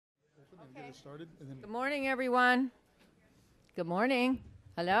Get us started. And then Good morning, everyone. Good morning.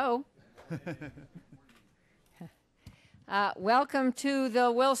 Hello. Welcome to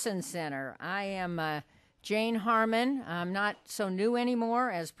the Wilson Center. I am Jane Harmon. I'm not so new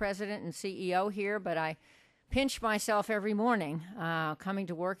anymore as president and CEO here, but I pinch myself every morning coming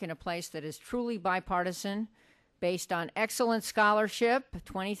to work in a place that is truly bipartisan, based on excellent scholarship,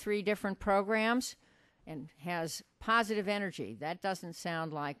 23 different programs, and has positive energy. That doesn't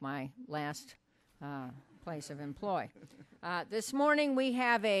sound like my last place of employ. This morning we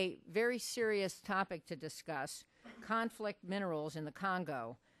have a very serious topic to discuss: conflict minerals in the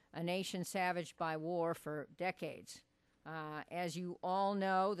Congo, a nation savaged by war for decades. As you all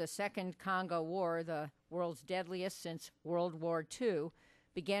know, the Second Congo War, the world's deadliest since World War II,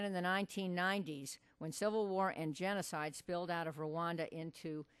 began in the 1990s when civil war and genocide spilled out of Rwanda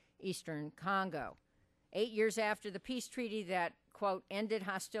into eastern Congo. 8 years after the peace treaty that, quote, ended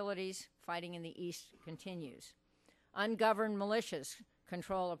hostilities, fighting in the east continues. Ungoverned militias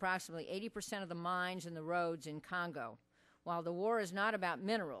control approximately 80% of the mines and the roads in Congo. While the war is not about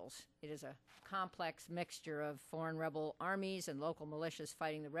minerals, it is a complex mixture of foreign rebel armies and local militias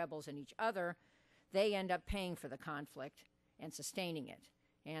fighting the rebels and each other. They end up paying for the conflict and sustaining it.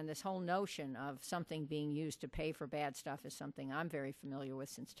 And this whole notion of something being used to pay for bad stuff is something I'm very familiar with,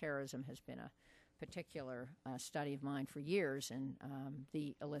 since terrorism has been a particular study of mine for years, and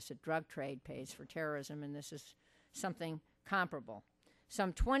the illicit drug trade pays for terrorism, and this is something comparable.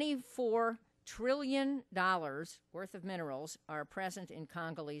 Some $24 trillion worth of minerals are present in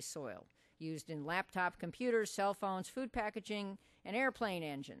Congolese soil, used in laptop computers, cell phones, food packaging, and airplane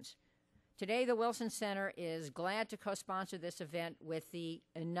engines. Today, the Wilson Center is glad to co-sponsor this event with the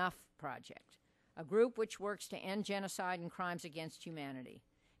Enough Project, a group which works to end genocide and crimes against humanity.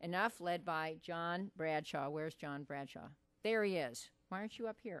 Enough, led by John Bradshaw. Where's John Bradshaw? There he is. Why aren't you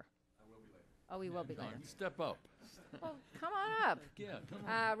up here? I will be later. Oh, he will be later. Step up. Well, come on up. Yeah, come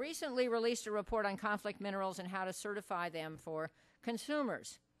on. Recently released a report on conflict minerals and how to certify them for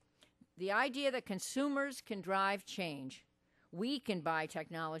consumers. The idea that consumers can drive change, we can buy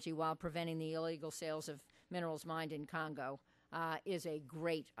technology while preventing the illegal sales of minerals mined in Congo, is a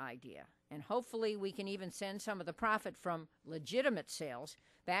great idea. And hopefully we can even send some of the profit from legitimate sales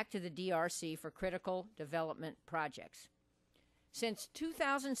back to the DRC for critical development projects. Since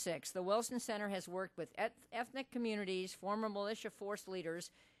 2006, the Wilson Center has worked with ethnic communities, former militia force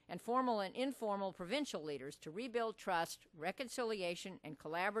leaders, and formal and informal provincial leaders to rebuild trust, reconciliation, and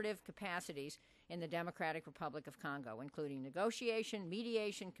collaborative capacities in the Democratic Republic of Congo, including negotiation,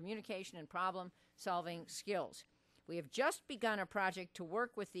 mediation, communication, and problem-solving skills. We have just begun a project to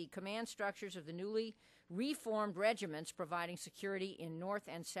work with the command structures of the newly reformed regiments providing security in North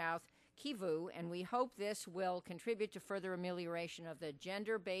and South Kivu, and we hope this will contribute to further amelioration of the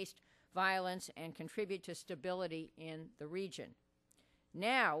gender-based violence and contribute to stability in the region.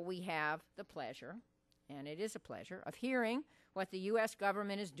 Now we have the pleasure, and it is a pleasure, of hearing what the U.S.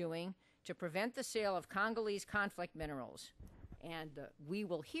 government is doing to prevent the sale of Congolese conflict minerals. And we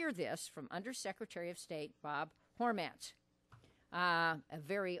will hear this from Undersecretary of State Bob Hormats, a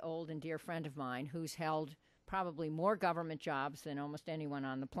very old and dear friend of mine who's held probably more government jobs than almost anyone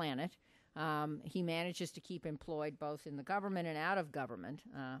on the planet. He manages to keep employed both in the government and out of government,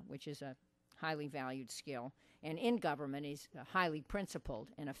 which is a highly valued skill. And in government, he's highly principled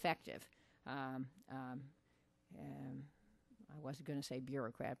and effective. I wasn't going to say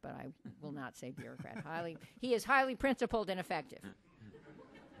bureaucrat, but I will not say bureaucrat. He is highly principled and effective.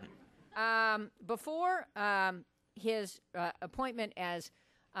 Before his appointment as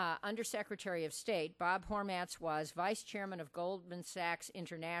Undersecretary of State, Bob Hormats was Vice Chairman of Goldman Sachs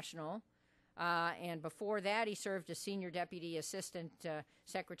International, and before that he served as Senior Deputy Assistant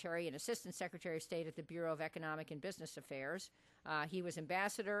Secretary and Assistant Secretary of State at the Bureau of Economic and Business Affairs. He was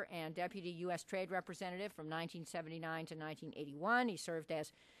Ambassador and Deputy U.S. Trade Representative from 1979 to 1981. He served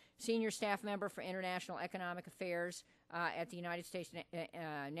as Senior Staff Member for International Economic Affairs at the United States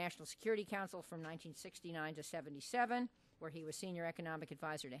National Security Council from 1969 to 77, where he was Senior Economic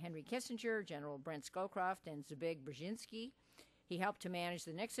Advisor to Henry Kissinger, General Brent Scowcroft, and Zbigniew Brzezinski. He helped to manage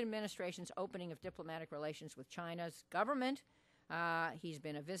the Nixon administration's opening of diplomatic relations with China's government. He's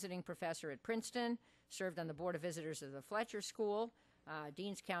been a visiting professor at Princeton, served on the Board of Visitors of the Fletcher School,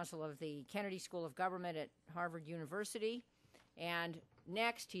 Dean's Council of the Kennedy School of Government at Harvard University, and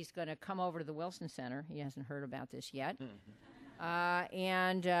next he's going to come over to the Wilson Center. He hasn't heard about this yet.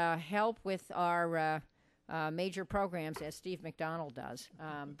 And help with our major programs, as Steve McDonald does.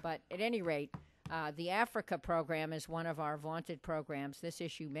 But at any rate, the Africa program is one of our vaunted programs. This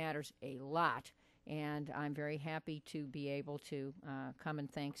issue matters a lot, And I'm very happy to be able to come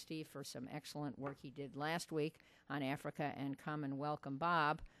and thank Steve for some excellent work he did last week on Africa, and come and welcome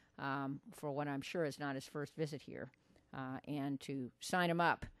Bob for what I'm sure is not his first visit here, and to sign him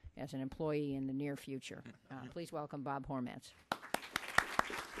up as an employee in the near future. Please welcome Bob Hormats.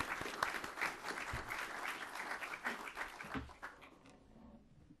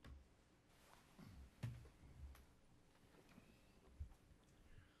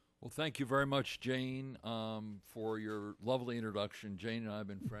 Well, thank you very much, Jane, for your lovely introduction. Jane and I have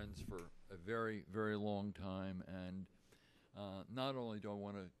been friends for a very, very long time, and not only do I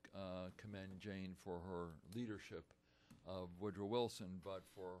want to commend Jane for her leadership of Woodrow Wilson, but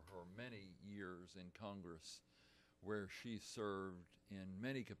for her many years in Congress, where she served in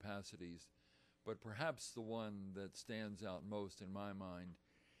many capacities. But perhaps the one that stands out most in my mind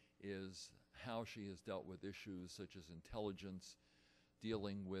is how she has dealt with issues such as intelligence,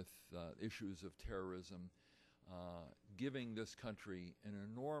 dealing with issues of terrorism, giving this country an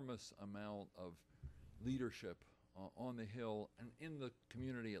enormous amount of leadership on the Hill and in the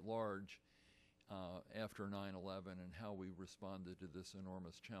community at large after 9/11, and how we responded to this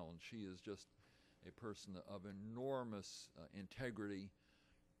enormous challenge. She is just a person of enormous integrity,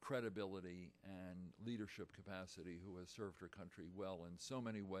 credibility, and leadership capacity, who has served her country well in so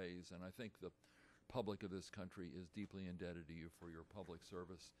many ways, and I think the public of this country is deeply indebted to you for your public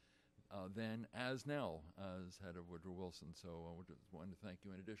service then as now as head of Woodrow Wilson. So I just wanted to thank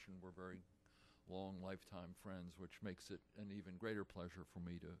you. In addition, we're very long lifetime friends, which makes it an even greater pleasure for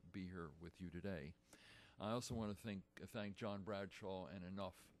me to be here with you today. I also want to thank John Bradshaw, and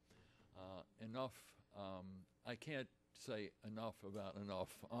enough. I can't say enough about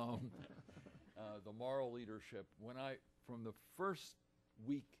enough. The moral leadership, from the first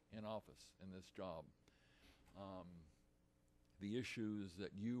week in office in this job, the issues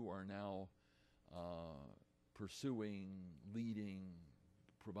that you are now pursuing, leading,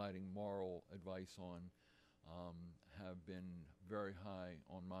 providing moral advice on, have been very high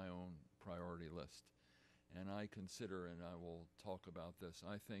on my own priority list. And I consider, and I will talk about this,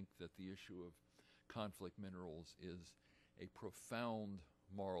 I think that the issue of conflict minerals is a profound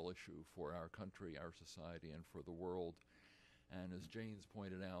moral issue for our country, our society, and for the world. And as Jane's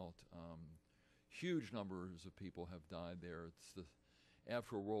pointed out, huge numbers of people have died there.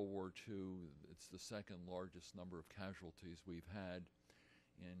 After World War II, it's the second largest number of casualties we've had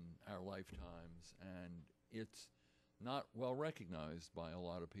in our lifetimes, and it's not well recognized by a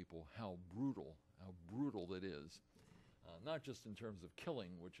lot of people how brutal it is, not just in terms of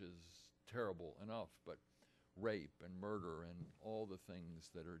killing, which is terrible enough, but rape and murder and all the things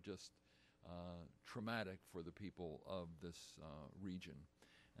that are just traumatic for the people of this region.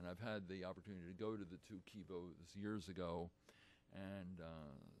 And I've had the opportunity to go to the two Kivos years ago, and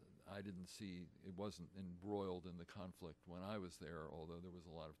it wasn't embroiled in the conflict when I was there, although there was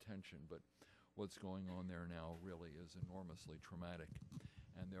a lot of tension. But what's going on there now really is enormously traumatic,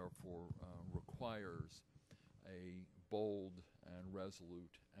 and therefore requires a bold and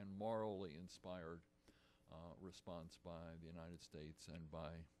resolute and morally inspired response by the United States and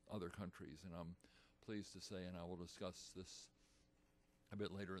by other countries. And I'm pleased to say, and I will discuss this a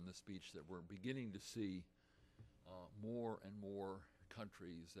bit later in the speech, that we're beginning to see more and more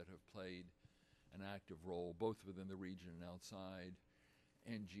countries that have played an active role, both within the region and outside,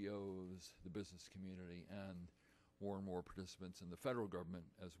 NGOs, the business community, and more participants in the federal government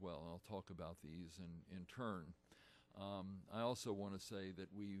as well. And I'll talk about these in turn. I also want to say that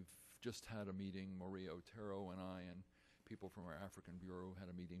we've just had a meeting, Maria Otero and I, and people from our African Bureau had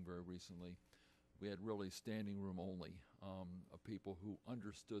a meeting very recently. We had really standing room only of people who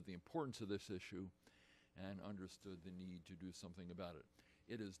understood the importance of this issue and understood the need to do something about it.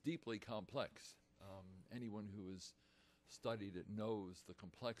 It is deeply complex. Anyone who has studied it knows the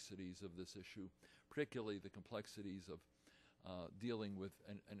complexities of this issue, particularly the complexities of dealing with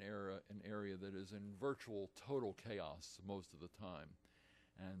an area that is in virtual total chaos most of the time,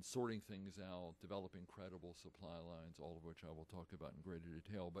 and sorting things out, developing credible supply lines, all of which I will talk about in greater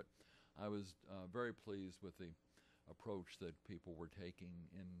detail. But I was very pleased with the approach that people were taking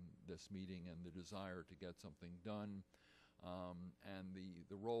in this meeting and the desire to get something done, and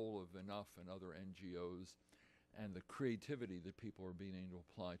the role of Enough and other NGOs, and the creativity that people are being able to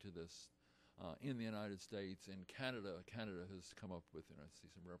apply to this in the United States. In Canada, Canada has come up with, I see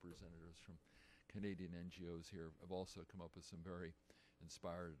some representatives from Canadian NGOs here have also come up with some very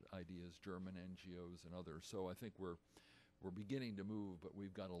inspired ideas, German NGOs and others. So I think we're beginning to move, but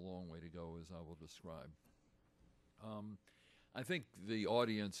we've got a long way to go, as I will describe. I think the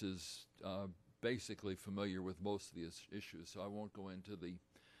audience is basically familiar with most of these issues, so I won't go into the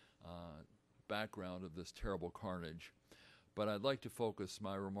background of this terrible carnage, but I'd like to focus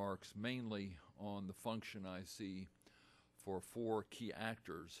my remarks mainly on the function I see for four key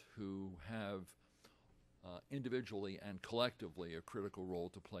actors who have individually and collectively a critical role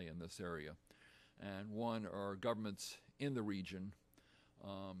to play in this area. And one are governments in the region.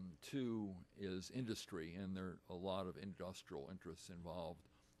 Two is industry, and there are a lot of industrial interests involved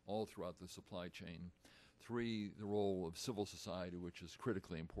all throughout the supply chain. Three, the role of civil society, which is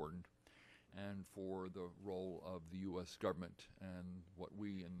critically important. And four, the role of the U.S. government and what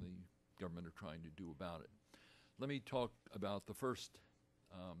we in the government are trying to do about it. Let me talk about the first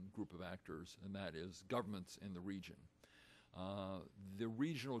group of actors, and that is governments in the region. The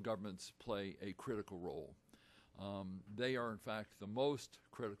regional governments play a critical role. They are, in fact, the most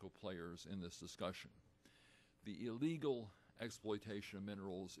critical players in this discussion. The illegal exploitation of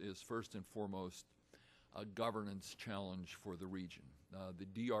minerals is first and foremost a governance challenge for the region.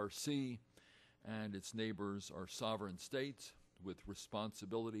 The DRC and its neighbors are sovereign states with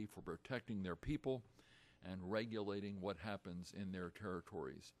responsibility for protecting their people and regulating what happens in their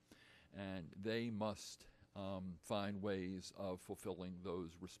territories. And they must find ways of fulfilling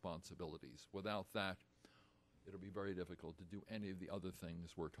those responsibilities. Without that, it'll be very difficult to do any of the other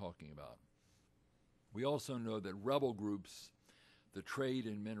things we're talking about. We also know that rebel groups, the trade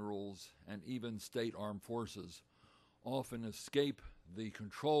in minerals, and even state armed forces often escape the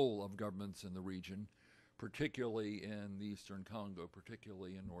control of governments in the region, particularly in the eastern Congo,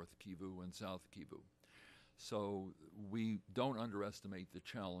 particularly in North Kivu and South Kivu. So we don't underestimate the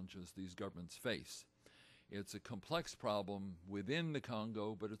challenges these governments face. It's a complex problem within the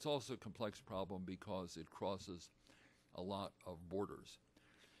Congo, but it's also a complex problem because it crosses a lot of borders.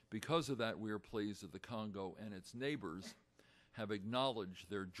 Because of that, we are pleased that the Congo and its neighbors have acknowledged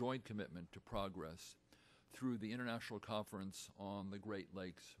their joint commitment to progress through the International Conference on the Great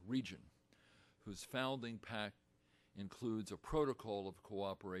Lakes region, whose founding pact includes a protocol of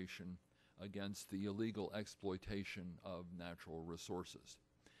cooperation against the illegal exploitation of natural resources.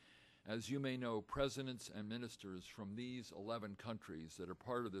 As you may know, presidents and ministers from these 11 countries that are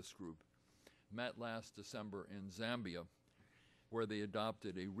part of this group met last December in Zambia, where they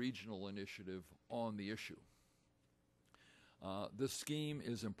adopted a regional initiative on the issue. This scheme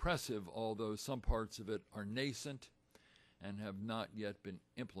is impressive, although some parts of it are nascent and have not yet been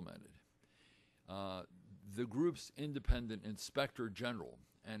implemented. The group's independent inspector general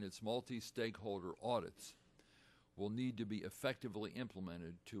and its multi-stakeholder audits will need to be effectively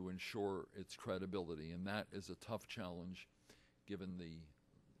implemented to ensure its credibility, and that is a tough challenge given the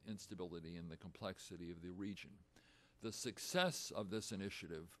instability and the complexity of the region. The success of this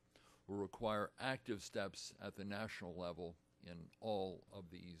initiative will require active steps at the national level in all of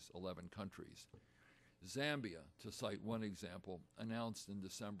these 11 countries. Zambia, to cite one example, announced in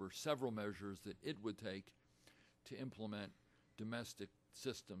December several measures that it would take to implement domestic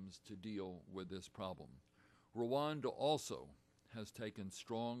systems to deal with this problem. Rwanda also has taken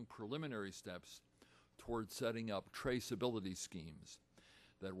strong preliminary steps toward setting up traceability schemes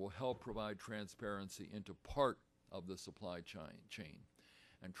that will help provide transparency into part of the supply chain.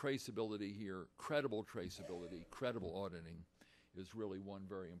 And traceability here, credible traceability, credible auditing, is really one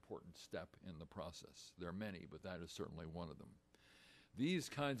very important step in the process. There are many, but that is certainly one of them. These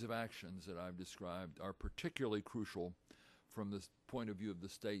kinds of actions that I've described are particularly crucial from the point of view of the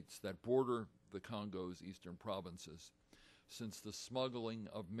states that border the Congo's eastern provinces, since the smuggling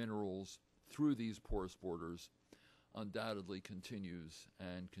of minerals through these porous borders undoubtedly continues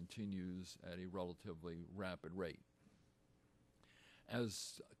and continues at a relatively rapid rate.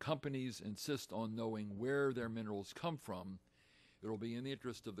 As companies insist on knowing where their minerals come from, it will be in the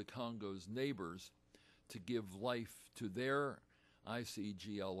interest of the Congo's neighbors to give life to their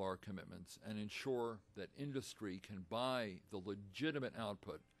ICGLR commitments and ensure that industry can buy the legitimate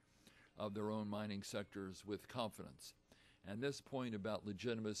output of their own mining sectors with confidence. And this point about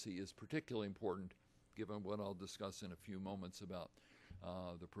legitimacy is particularly important given what I'll discuss in a few moments about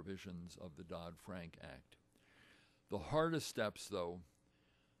the provisions of the Dodd-Frank Act. The hardest steps, though,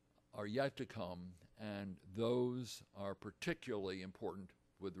 are yet to come, and those are particularly important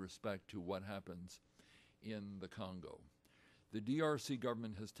with respect to what happens in the Congo. The DRC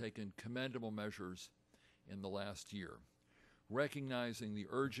government has taken commendable measures in the last year, recognizing the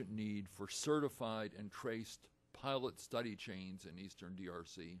urgent need for certified and traced pilot study chains in eastern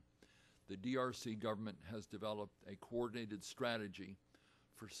DRC. The DRC government has developed a coordinated strategy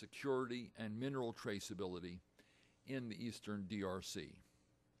for security and mineral traceability in the eastern DRC.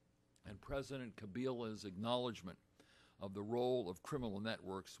 And President Kabila's acknowledgement of the role of criminal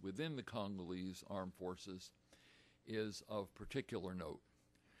networks within the Congolese armed forces is of particular note.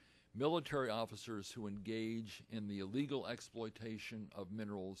 Military officers who engage in the illegal exploitation of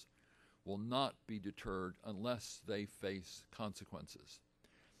minerals will not be deterred unless they face consequences.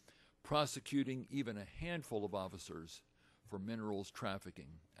 Prosecuting even a handful of officers for minerals trafficking,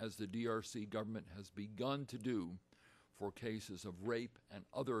 as the DRC government has begun to do for cases of rape and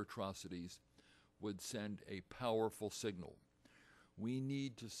other atrocities, would send a powerful signal. We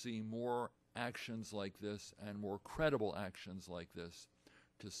need to see more actions like this and more credible actions like this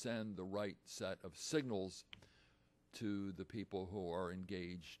to send the right set of signals to the people who are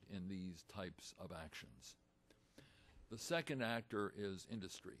engaged in these types of actions. The second actor is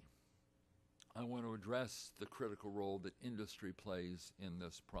industry. I want to address the critical role that industry plays in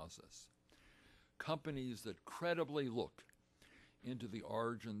this process. Companies that credibly look into the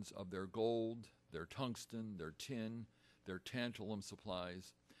origins of their gold, their tungsten, their tin, their tantalum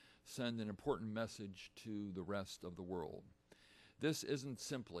supplies send an important message to the rest of the world. This isn't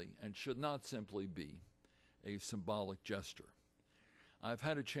simply, and should not simply be, a symbolic gesture. I've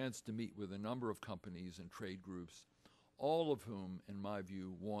had a chance to meet with a number of companies and trade groups, all of whom, in my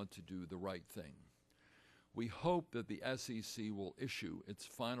view, want to do the right thing. We hope that the SEC will issue its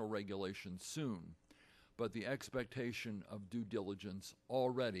final regulations soon, but the expectation of due diligence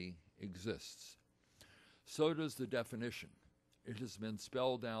already exists. So does the definition. It has been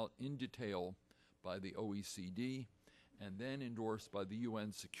spelled out in detail by the OECD and then endorsed by the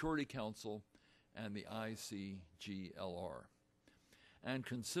UN Security Council and the ICGLR. And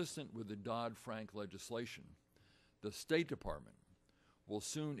consistent with the Dodd-Frank legislation, the State Department will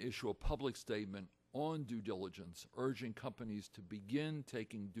soon issue a public statement on due diligence, urging companies to begin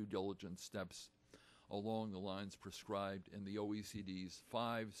taking due diligence steps along the lines prescribed in the OECD's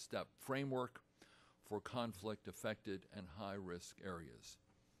 5-step framework for conflict-affected and high-risk areas.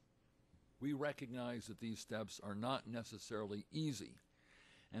 We recognize that these steps are not necessarily easy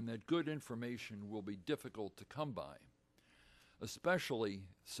and that good information will be difficult to come by, especially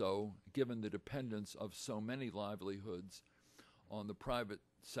so given the dependence of so many livelihoods on the private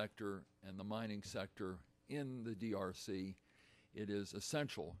sector and the mining sector in the DRC. It is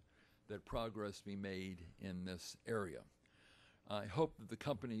essential that progress be made in this area. I hope that the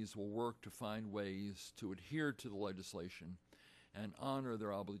companies will work to find ways to adhere to the legislation and honor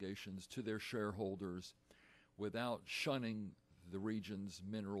their obligations to their shareholders without shunning the region's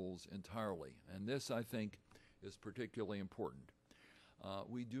minerals entirely. And this, I think, is particularly important.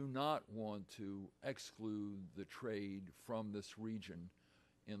 We do not want to exclude the trade from this region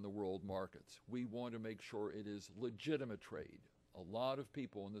in the world markets. We want to make sure it is legitimate trade. A lot of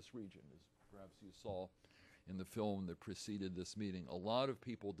people in this region, as perhaps you saw in the film that preceded this meeting, a lot of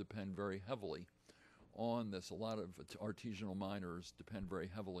people depend very heavily on this. A lot of artisanal miners depend very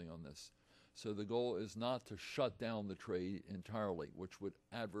heavily on this. So the goal is not to shut down the trade entirely, which would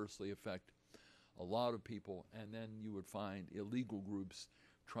adversely affect a lot of people, and then you would find illegal groups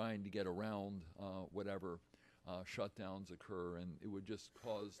trying to get around whatever shutdowns occur, and it would just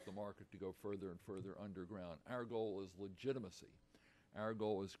cause the market to go further and further underground. Our goal is legitimacy. Our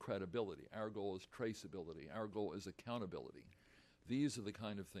goal is credibility. Our goal is traceability. Our goal is accountability. These are the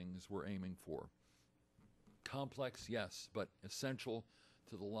kind of things we're aiming for. Complex, yes, but essential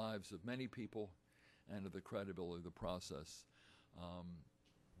to the lives of many people and to the credibility of the process.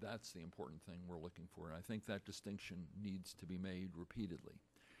 That's the important thing we're looking for, and I think that distinction needs to be made repeatedly.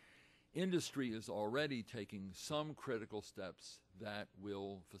 Industry is already taking some critical steps that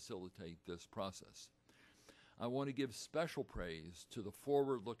will facilitate this process. I want to give special praise to the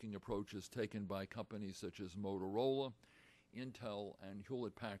forward-looking approaches taken by companies such as Motorola, Intel, and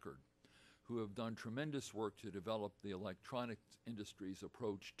Hewlett-Packard, who have done tremendous work to develop the electronics industry's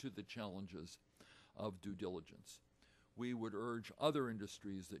approach to the challenges of due diligence. We would urge other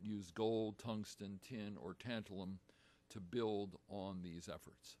industries that use gold, tungsten, tin, or tantalum to build on these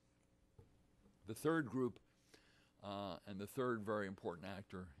efforts. The third group, and the third very important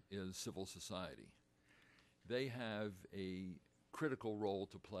actor, is civil society. They have a critical role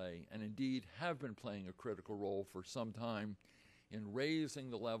to play, and indeed have been playing a critical role for some time in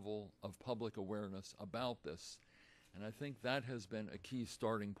raising the level of public awareness about this. And I think that has been a key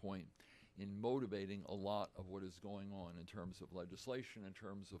starting point in motivating a lot of what is going on in terms of legislation, in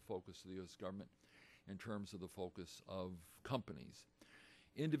terms of focus of the U.S. government, in terms of the focus of companies.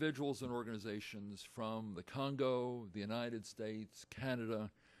 Individuals and organizations from the Congo, the United States,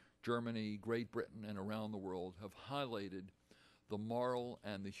 Canada, Germany, Great Britain, and around the world have highlighted the moral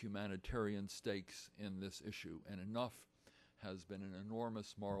and the humanitarian stakes in this issue, and enough has been an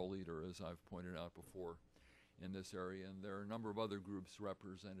enormous moral leader, as I've pointed out before, in this area. And there are a number of other groups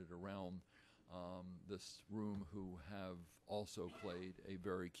represented around this room who have also played a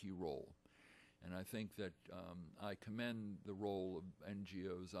very key role. And I think that I commend the role of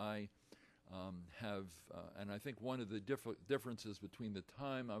NGOs. I and I think one of the differences between the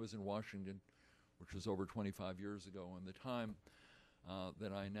time I was in Washington, which was over 25 years ago, and the time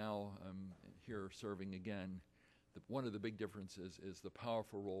that I now am here serving again, one of the big differences is the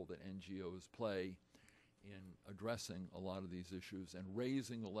powerful role that NGOs play in addressing a lot of these issues and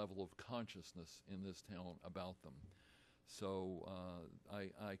raising the level of consciousness in this town about them. So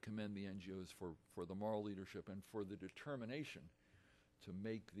I commend the NGOs for the moral leadership and for the determination to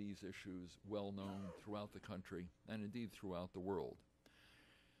make these issues well known throughout the country and indeed throughout the world.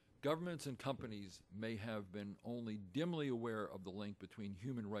 Governments and companies may have been only dimly aware of the link between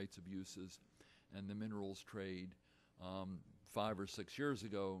human rights abuses and the minerals trade 5 or 6 years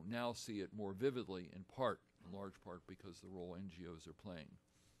ago, now see it more vividly, in large part because of the role NGOs are playing.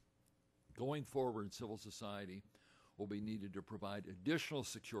 Going forward, civil society will be needed to provide additional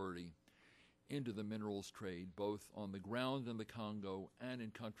security into the minerals trade, both on the ground in the Congo and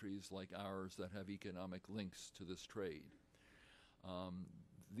in countries like ours that have economic links to this trade.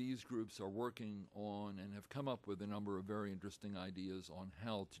 These groups are working on and have come up with a number of very interesting ideas on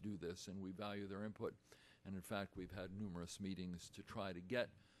how to do this, and we value their input. And in fact, we've had numerous meetings to try to get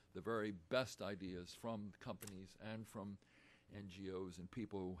the very best ideas from companies and from NGOs and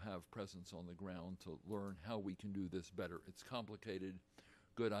people who have presence on the ground to learn how we can do this better. It's complicated.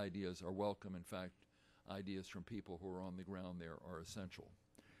 Good ideas are welcome. In fact, ideas from people who are on the ground there are essential.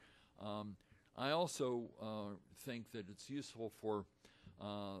 I also think that it's useful for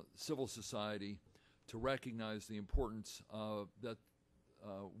civil society to recognize the importance that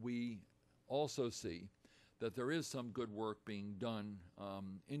we also see that there is some good work being done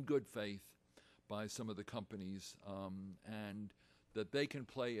in good faith by some of the companies, and that they can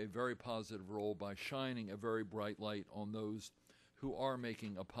play a very positive role by shining a very bright light on those who are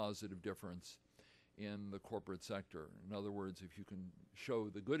making a positive difference in the corporate sector. In other words, if you can show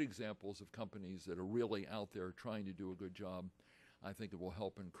the good examples of companies that are really out there trying to do a good job, I think it will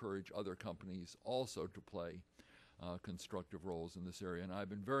help encourage other companies also to play constructive roles in this area. And I've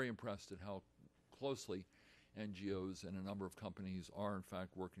been very impressed at how closely NGOs and a number of companies are in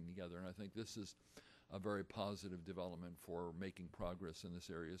fact working together. And I think this is a very positive development for making progress in this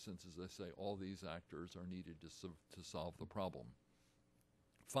area, since, as I say, all these actors are needed to solve the problem.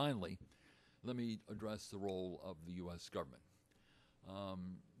 Finally, let me address the role of the U.S. government.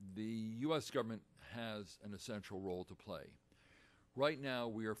 The U.S. government has an essential role to play. Right now,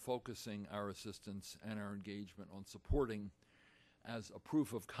 we are focusing our assistance and our engagement on supporting, as a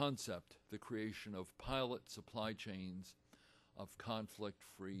proof of concept, the creation of pilot supply chains of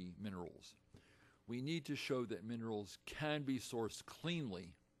conflict-free minerals. We need to show that minerals can be sourced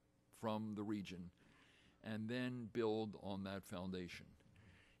cleanly from the region and then build on that foundation.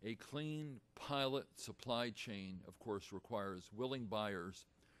 A clean pilot supply chain, of course, requires willing buyers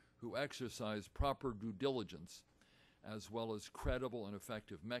who exercise proper due diligence, as well as credible and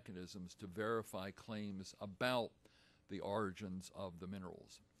effective mechanisms to verify claims about the origins of the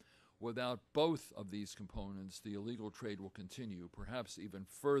minerals. Without both of these components, the illegal trade will continue, perhaps even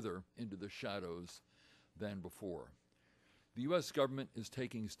further into the shadows than before. The U.S. government is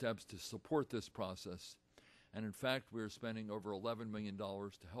taking steps to support this process, and in fact, we are spending over $11 million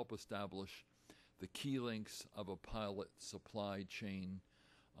to help establish the key links of a pilot supply chain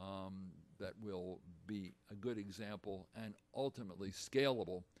that will be a good example and ultimately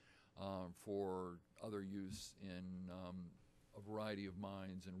scalable for other use in a variety of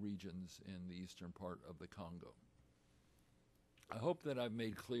mines and regions in the eastern part of the Congo. I hope that I've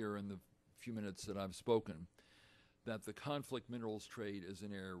made clear in the few minutes that I've spoken that the conflict minerals trade is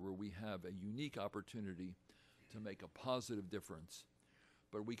an area where we have a unique opportunity to make a positive difference,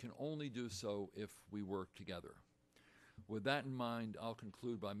 but we can only do so if we work together. With that in mind, I'll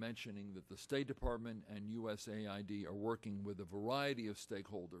conclude by mentioning that the State Department and USAID are working with a variety of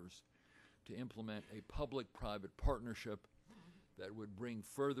stakeholders to implement a public-private partnership that would bring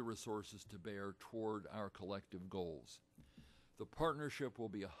further resources to bear toward our collective goals. The partnership will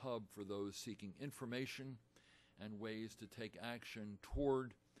be a hub for those seeking information and ways to take action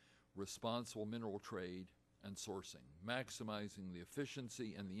toward responsible mineral trade and sourcing, maximizing the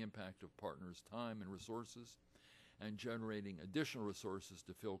efficiency and the impact of partners' time and resources, and generating additional resources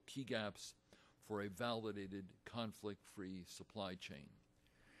to fill key gaps for a validated conflict-free supply chain.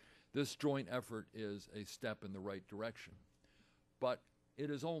 This joint effort is a step in the right direction, but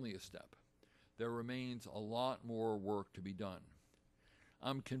it is only a step. There remains a lot more work to be done.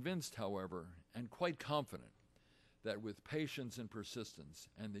 I'm convinced, however, and quite confident, that with patience and persistence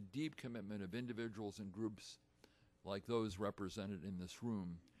and the deep commitment of individuals and groups like those represented in this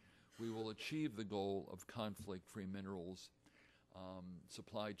room, we will achieve the goal of conflict-free minerals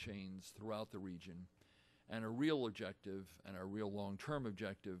supply chains throughout the region, and a real objective and a real long-term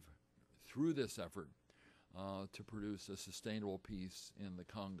objective through this effort to produce a sustainable peace in the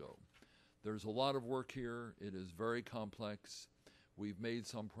Congo. There's a lot of work here. It is very complex. We've made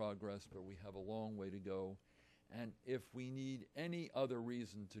some progress, but we have a long way to go. And if we need any other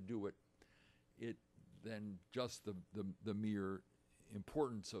reason to do it, then just the mere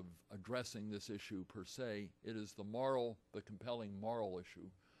importance of addressing this issue per se, it is the compelling moral issue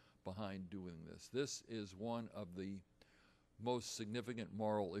behind doing this. This is one of the most significant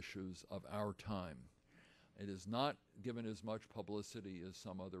moral issues of our time. It is not given as much publicity as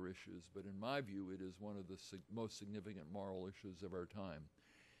some other issues, but in my view, it is one of the most significant moral issues of our time.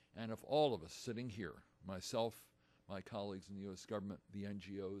 And if all of us sitting here, myself, my colleagues in the U.S. government, the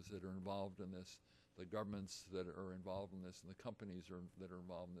NGOs that are involved in this, the governments that are involved in this, and the companies that are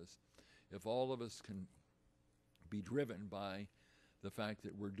involved in this, if all of us can be driven by the fact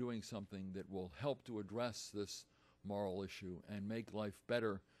that we're doing something that will help to address this moral issue and make life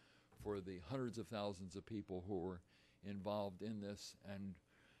better for the hundreds of thousands of people who are involved in this, and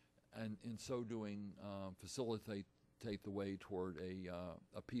in so doing facilitate the way toward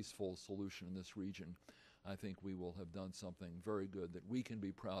a peaceful solution in this region, I think we will have done something very good that we can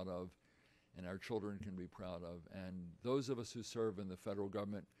be proud of and our children can be proud of. And those of us who serve in the federal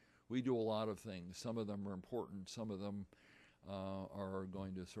government, we do a lot of things. Some of them are important. Some of them are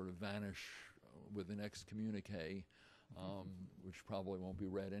going to sort of vanish with the next communique, which probably won't be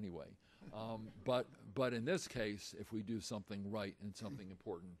read anyway. But in this case, if we do something right and something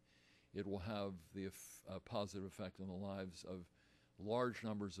important, it will have the positive effect on the lives of large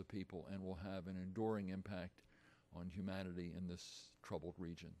numbers of people and will have an enduring impact on humanity in this troubled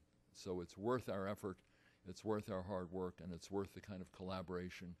region. So it's worth our effort, it's worth our hard work, and it's worth the kind of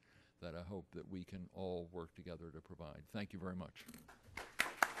collaboration that I hope that we can all work together to provide. Thank you very much.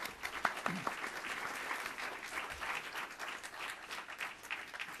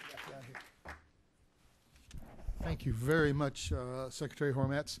 Thank you very much, Secretary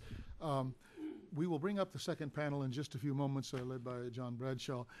Hormats. We will bring up the second panel in just a few moments, led by John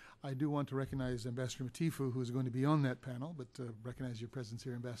Bradshaw. I do want to recognize Ambassador Matifu, who is going to be on that panel, but recognize your presence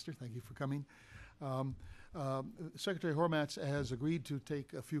here, Ambassador. Thank you for coming. Secretary Hormats has agreed to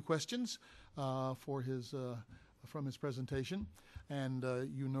take a few questions from his presentation. And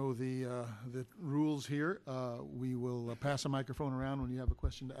you know the rules here. We will pass a microphone around when you have a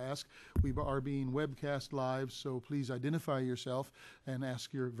question to ask. We are being webcast live, so please identify yourself and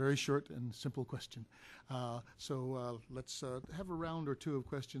ask your very short and simple question. Let's have a round or two of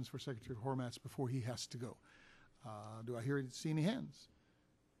questions for Secretary Hormats before he has to go. Do I see any hands?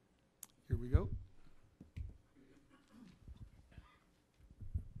 Here we go.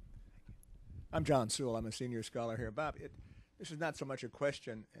 I'm John Sewell. I'm a senior scholar here. Bob, this is not so much a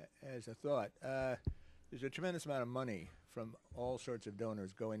question as a thought. There's a tremendous amount of money from all sorts of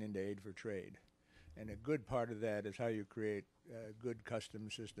donors going into aid for trade. And a good part of that is how you create good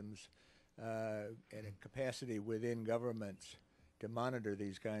customs systems and a capacity within governments to monitor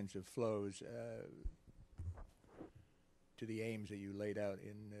these kinds of flows to the aims that you laid out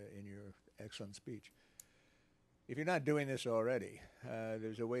in your excellent speech. If you're not doing this already,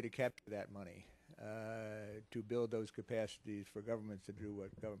 there's a way to capture that money to build those capacities for governments to do what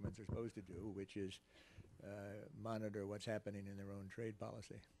governments are supposed to do, which is monitor what's happening in their own trade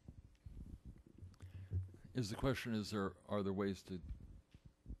policy. Is the question, are there ways to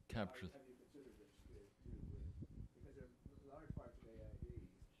capture? Have you considered this because a large parts of AID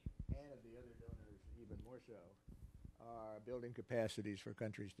and of the other donors even more so are building capacities for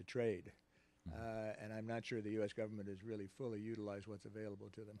countries to trade. And I'm not sure the U.S. government has really fully utilized what's available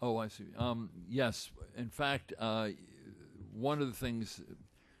to them. Oh, I see. Yes. In fact, one of the things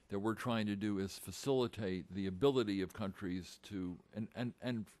that we're trying to do is facilitate the ability of countries to,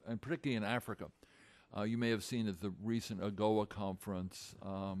 and particularly in Africa. You may have seen at the recent AGOA conference,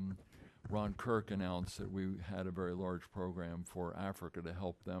 Ron Kirk announced that we had a very large program for Africa to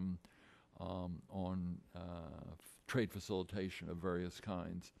help them on trade facilitation of various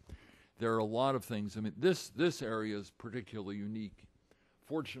kinds. There are a lot of things. I mean, this area is particularly unique,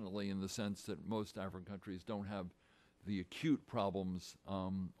 fortunately, in the sense that most African countries don't have the acute problems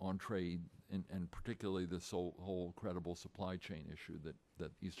on trade, and particularly this whole credible supply chain issue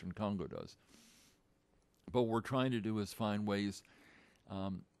that Eastern Congo does. But what we're trying to do is find ways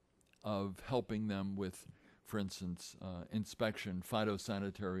of helping them with, for instance, inspection,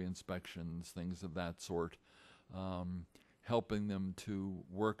 phytosanitary inspections, things of that sort, helping them to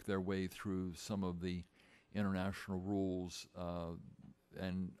work their way through some of the international rules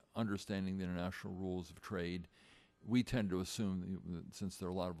and understanding the international rules of trade. We tend to assume, that since there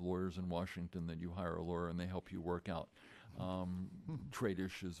are a lot of lawyers in Washington, that you hire a lawyer and they help you work out trade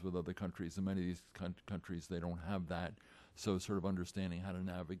issues with other countries. In many of these countries, they don't have that. So sort of understanding how to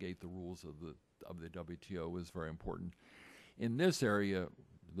navigate the rules of the WTO is very important. In this area,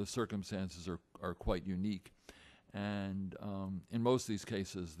 the circumstances are quite unique. And in most of these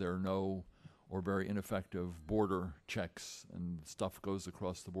cases, there are no or very ineffective border checks, and stuff goes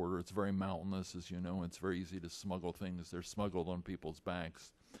across the border. It's very mountainous, as you know, and it's very easy to smuggle things. They're smuggled on people's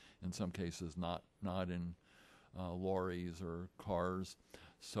backs, in some cases not in lorries or cars.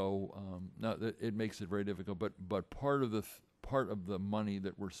 So it makes it very difficult. But part of the money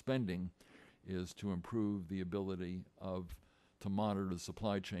that we're spending is to improve the ability to monitor the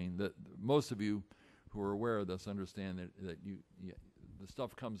supply chain. That most of you who are aware of this understand that the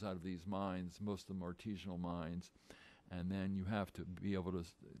stuff comes out of these mines, most of them artisanal mines, and then you have to be able to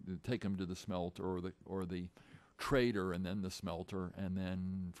take them to the smelter or the trader, and then the smelter, and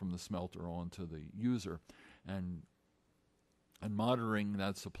then from the smelter on to the user. And monitoring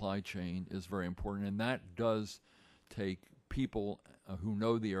that supply chain is very important, and that does take people who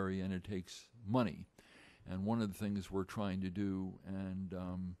know the area, and it takes money. And one of the things we're trying to do and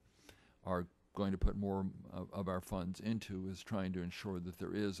are going to put more of our funds into is trying to ensure that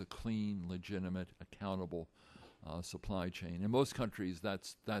there is a clean, legitimate, accountable supply chain. In most countries,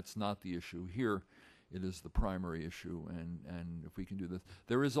 that's not the issue. Here, it is the primary issue, and if we can do this.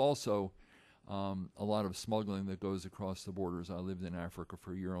 There is also a lot of smuggling that goes across the borders. I lived in Africa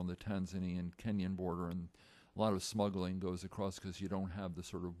for a year on the Tanzanian Kenyan border, and a lot of smuggling goes across because you don't have the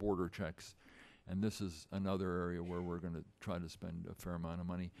sort of border checks. And this is another area where we're going to try to spend a fair amount of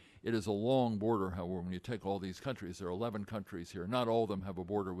money. It is a long border, however. When you take all these countries, there are 11 countries here. Not all of them have a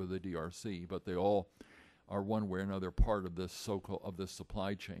border with the DRC, but they all are one way or another part of this this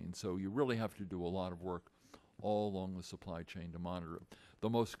supply chain. So you really have to do a lot of work all along the supply chain to monitor it. The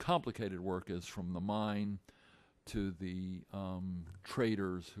most complicated work is from the mine to the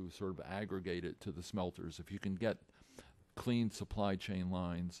traders who sort of aggregate it to the smelters. If you can get clean supply chain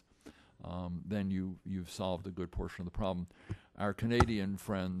lines, then you've solved a good portion of the problem. Our Canadian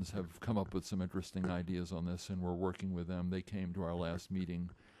friends have come up with some interesting ideas on this, and we're working with them. They came to our last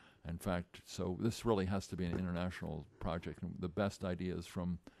meeting, in fact. So this really has to be an international project, and the best ideas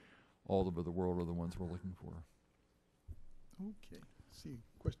from all over the world are the ones we're looking for. Okay. Let's see,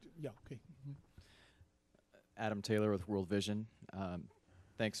 question? Yeah, okay. Adam Taylor with World Vision.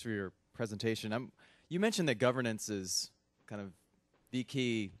 Thanks for your presentation. You mentioned that governance is kind of the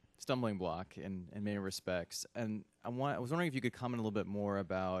key stumbling block in many respects, and I was wondering if you could comment a little bit more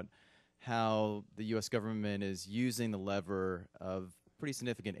about how the U.S. government is using the lever of pretty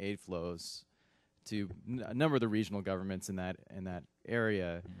significant aid flows to a number of the regional governments in that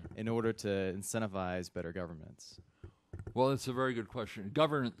area in order to incentivize better governments. Well, it's a very good question.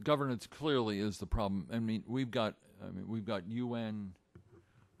 Governance clearly is the problem. I mean, we've got UN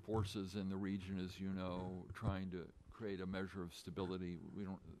forces in the region, as you know, trying to create a measure of stability.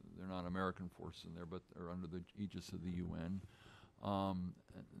 They're not American forces in there, but they're under the aegis of the UN.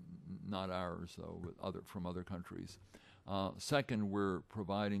 Not ours, though, but from other countries. Second, we're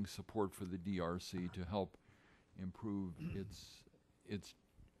providing support for the DRC to help improve its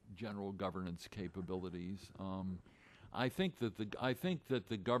general governance capabilities. I think that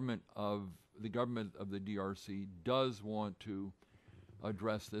the government of the DRC does want to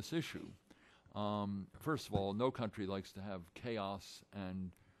address this issue. First of all, no country likes to have chaos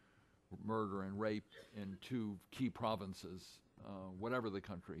and murder and rape in two key provinces, whatever the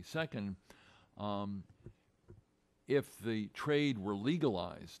country. Second, if the trade were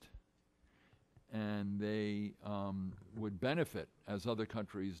legalized and they would benefit, as other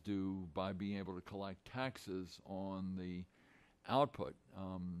countries do, by being able to collect taxes on the output.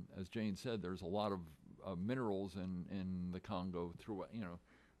 As Jane said, there's a lot of minerals in the Congo through,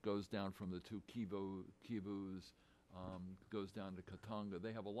 goes down from the two Kivus, goes down to Katanga.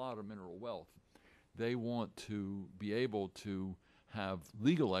 They have a lot of mineral wealth. They want to be able to have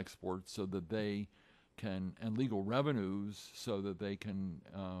legal exports so that they can, and legal revenues so that they can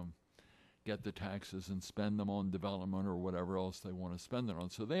get the taxes and spend them on development or whatever else they want to spend it on.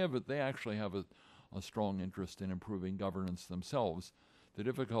 So they actually have a strong interest in improving governance themselves. The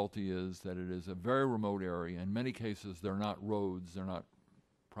difficulty is that it is a very remote area. In many cases, they're not roads, they're not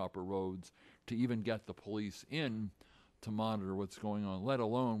proper roads to even get the police in to monitor what's going on, let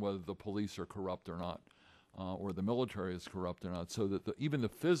alone whether the police are corrupt or not, or the military is corrupt or not, so that even the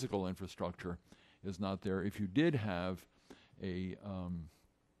physical infrastructure is not there. If you did have a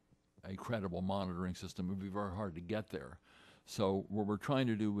credible monitoring system, it would be very hard to get there. So what we're trying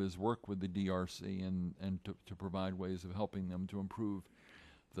to do is work with the DRC and to provide ways of helping them to improve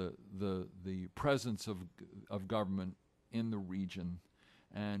the presence of government in the region,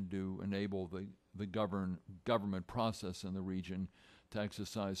 and to enable the government process in the region to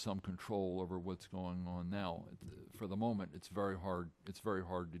exercise some control over what's going on now. For the moment, it's very hard. It's very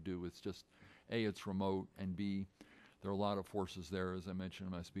hard to do. It's just A, it's remote, and B, there are a lot of forces there, as I mentioned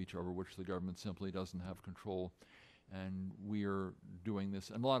in my speech, over which the government simply doesn't have control. And we are doing this,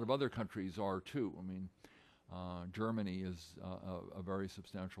 and a lot of other countries are too. I mean, Germany is a very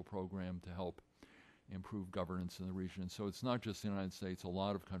substantial program to help improve governance in the region. So it's not just the United States. A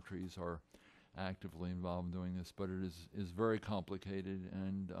lot of countries are actively involved in doing this, but it is very complicated,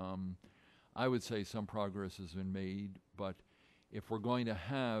 and I would say some progress has been made. But if we're going to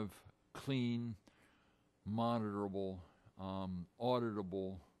have clean, monitorable,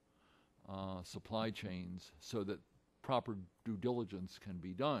 auditable supply chains so that proper due diligence can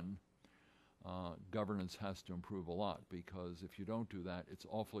be done, governance has to improve a lot, because if you don't do that, it's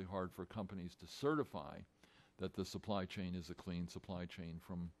awfully hard for companies to certify that the supply chain is a clean supply chain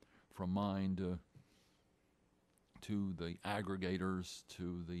from mine to the aggregators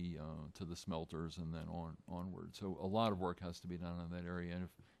to the smelters and then onward. So a lot of work has to be done in that area, and if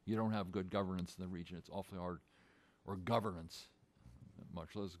you don't have good governance in the region, it's awfully hard, or governance,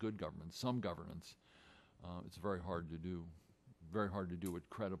 much less good governance, some governance. It's very hard to do it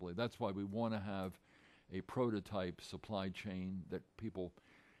credibly. That's why we want to have a prototype supply chain that people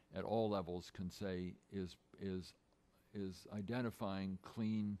at all levels can say is identifying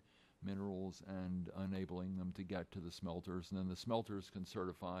clean minerals and enabling them to get to the smelters, and then the smelters can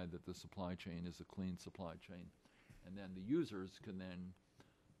certify that the supply chain is a clean supply chain, and then the users can then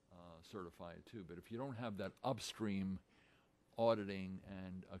certify it too. But if you don't have that upstream auditing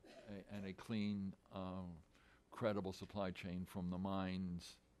and a clean, credible supply chain from the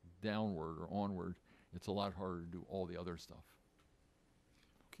mines downward or onward, it's a lot harder to do all the other stuff.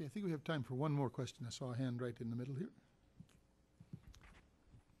 Okay, I think we have time for one more question. I saw a hand right in the middle here.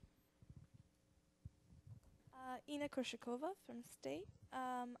 Ina Korshakova from State.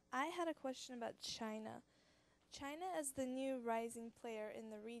 I had a question about China. China as the new rising player in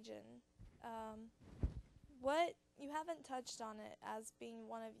the region. What you haven't touched on it as being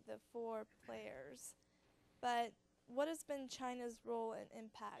one of the 4 players, but what has been China's role and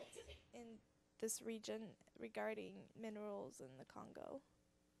impact in this region regarding minerals in the Congo?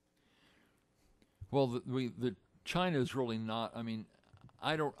 Well, the China is really not. I mean,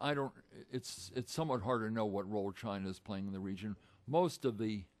 I don't. It's somewhat hard to know what role China is playing in the region. Most of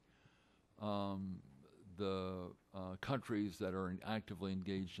the countries that are actively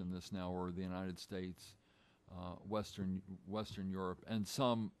engaged in this now are the United States, Western Europe, and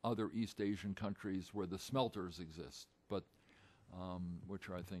some other East Asian countries where the smelters exist, but which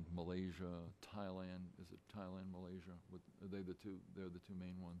are, I think, Malaysia, Thailand. Is it Thailand, Malaysia? Are they the two? They're the 2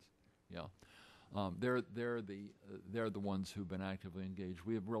 main ones. Yeah. They're the ones who've been actively engaged.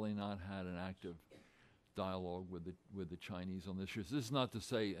 We have really not had an active dialogue with the Chinese on this issue. This is not to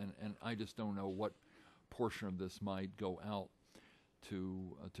say, and I just don't know what portion of this might go out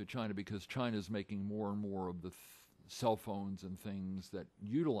to China, because China is making more and more of the cell phones and things that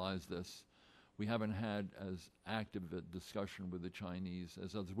utilize this. We haven't had as active a discussion with the Chinese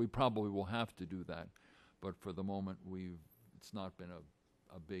as others. We probably will have to do that, but for the moment, it's not been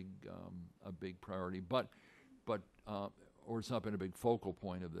a big priority, or it's not been a big focal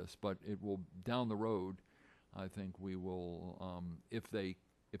point of this. But it will, down the road, I think we will, if they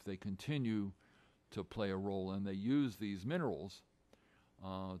continue to play a role and they use these minerals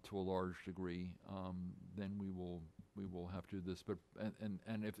to a large degree, then we will have to do this. But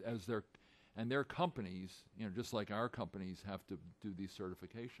and if as their companies, just like our companies have to do these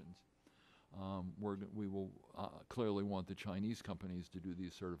certifications, we will clearly want the Chinese companies to do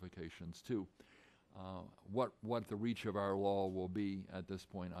these certifications too. What the reach of our law will be at this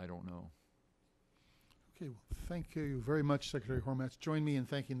point, I don't know. Okay, well, thank you very much, Secretary Hormats. Join me in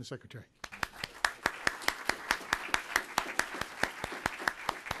thanking the Secretary.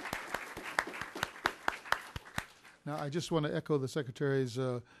 Now, I just want to echo the Secretary's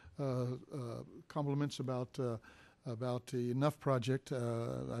compliments about the Enough Project.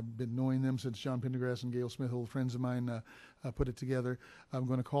 I've been knowing them since John Pendergrass and Gail Smith, old friends of mine, put it together. I'm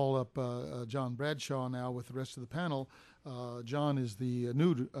going to call up John Bradshaw now with the rest of the panel. John is the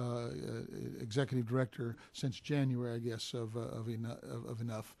new executive director since January, I guess, of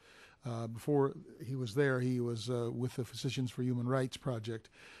Enough. Before he was there, he was with the Physicians for Human Rights Project.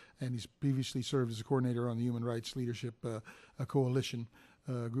 and he's previously served as a coordinator on the Human Rights Leadership Coalition,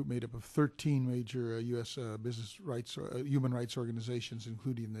 a group made up of 13 major U.S. human rights organizations,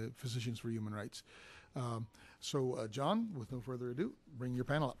 including the Physicians for Human Rights. So, John, with no further ado, bring your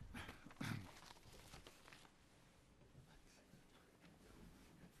panel up.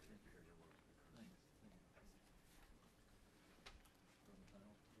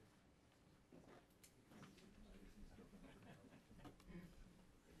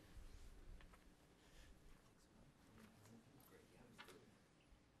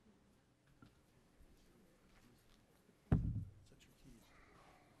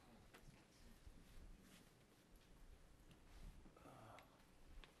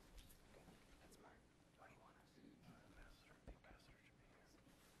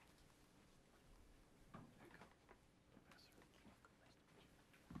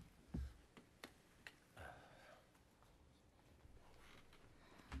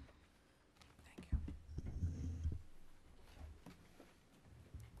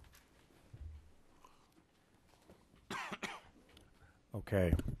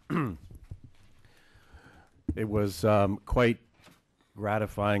 Okay. It was quite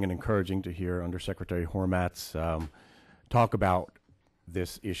gratifying and encouraging to hear Undersecretary Hormats talk about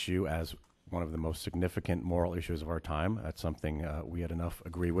this issue as one of the most significant moral issues of our time. That's something we at Enough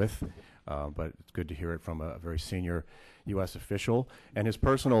agree with, but it's good to hear it from a very senior U.S. official, and his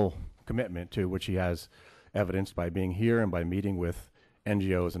personal commitment to which he has evidenced by being here and by meeting with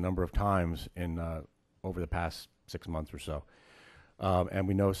NGOs a number of times in over the past 6 months or so. And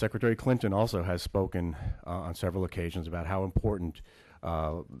we know Secretary Clinton also has spoken on several occasions about how important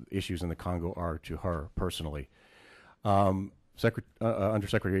issues in the Congo are to her personally.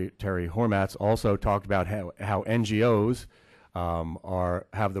 Undersecretary Hormats also talked about how NGOs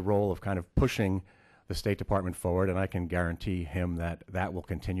have the role of kind of pushing the State Department forward, and I can guarantee him that that will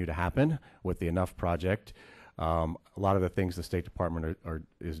continue to happen with the Enough Project. A lot of the things the State Department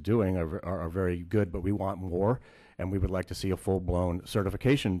is doing are very good, but we want more, and we would like to see a full-blown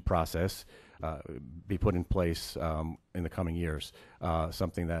certification process be put in place in the coming years,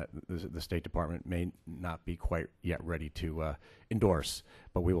 something that the State Department may not be quite yet ready to endorse,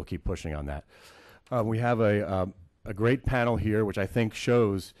 but we will keep pushing on that. We have a great panel here, which I think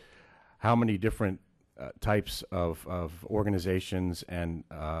shows how many different types of organizations and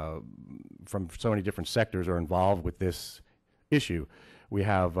from so many different sectors are involved with this issue. We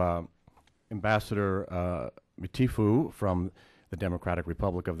have Ambassador Mitifu from the Democratic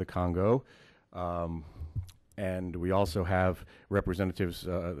Republic of the Congo, and we also have representatives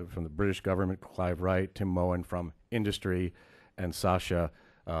from the British government, Clive Wright, Tim Mohin from industry, and Sasha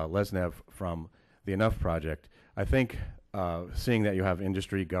Lezhnev from the Enough Project. I think seeing that you have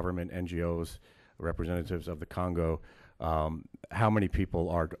industry, government, NGOs, representatives of the Congo, how many people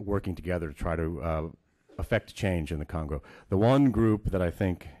are working together to try to affect change in the Congo. The one group that I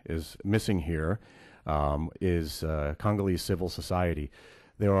think is missing here is Congolese civil society.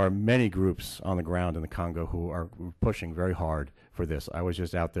 There are many groups on the ground in the Congo who are pushing very hard for this. I was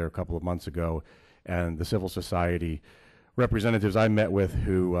just out there a couple of months ago, and the civil society representatives I met with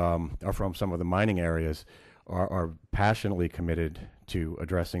who are from some of the mining areas are passionately committed to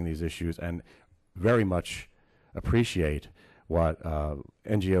addressing these issues and very much appreciate what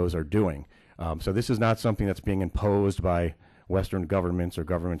NGOs are doing. So this is not something that's being imposed by Western governments or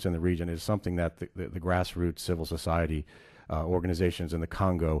governments in the region. It is something that the grassroots civil society organizations in the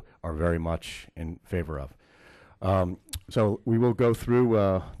Congo are very much in favor of. So we will go through,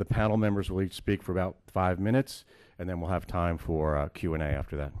 the panel members will each speak for about 5 minutes, and then we'll have time for Q&A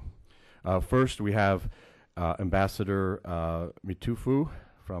after that. First, we have Ambassador Mitifu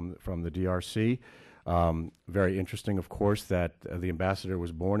from the DRC. Very interesting, of course, that the ambassador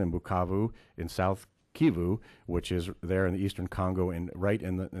was born in Bukavu in South Kivu, which is there in the eastern Congo, and right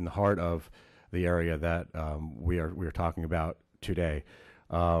in the heart of the area that we are talking about today.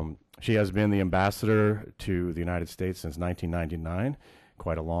 She has been the ambassador to the United States since 1999,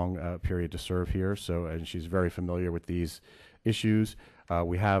 quite a long period to serve here. So, and she's very familiar with these issues.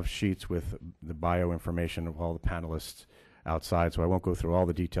 We have sheets with the bio information of all the panelists outside, so I won't go through all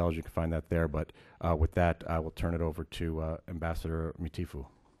the details. You can find that there, but with that, I will turn it over to Ambassador Mitifu.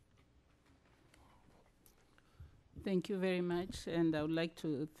 Thank you very much, and I would like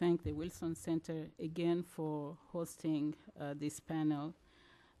to thank the Wilson Center again for hosting this panel.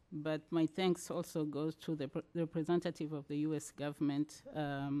 But my thanks also goes to the representative of the U.S. government,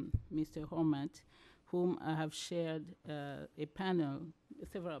 Mr. Hormat, whom I have shared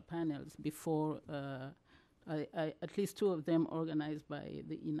several panels before, at least 2 of them organized by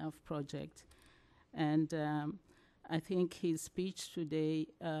the Enough Project. And I think his speech today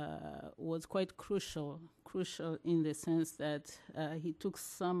was quite crucial in the sense that he took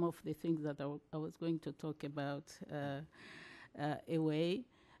some of the things that I was going to talk about away,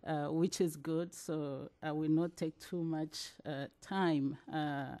 which is good. So I will not take too much time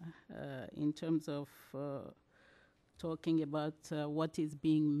in terms of talking about what is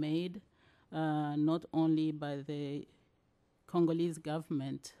being made, not only by the Congolese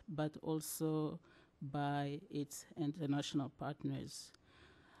government, but also by its international partners.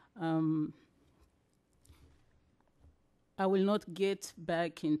 I will not get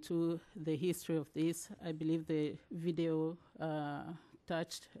back into the history of this. I believe the video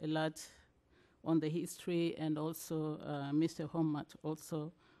touched a lot on the history, and also Mr. Hormat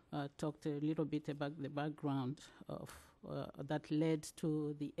also talked a little bit about the background of that led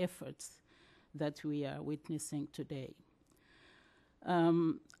to the efforts that we are witnessing today.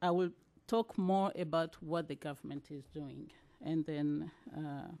 I will talk more about what the government is doing, and then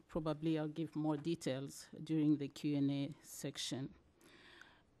probably I'll give more details during the Q&A section.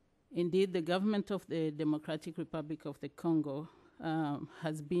 Indeed, the government of the Democratic Republic of the Congo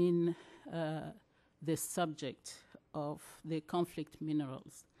has been the subject of the conflict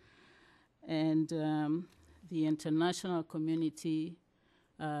minerals. And the international community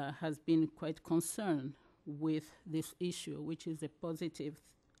has been quite concerned with this issue, which is a positive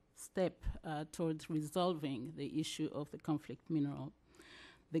step towards resolving the issue of the conflict mineral.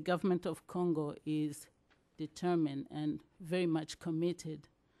 The government of Congo is determined and very much committed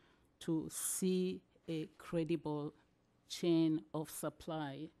to see a credible chain of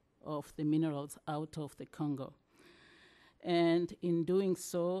supply of the minerals out of the Congo. And in doing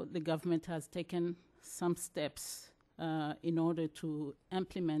so, the government has taken some steps in order to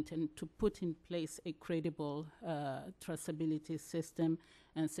implement and to put in place a credible traceability system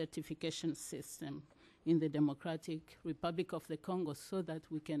and certification system in the Democratic Republic of the Congo so that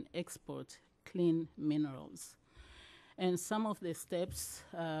we can export clean minerals. And some of the steps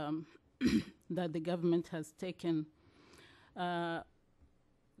that the government has taken, there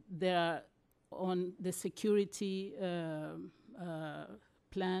are on the security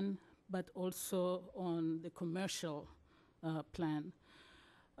plan, but also on the commercial plan.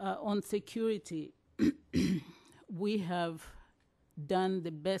 On security, we have done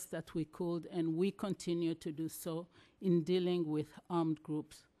the best that we could, and we continue to do so in dealing with armed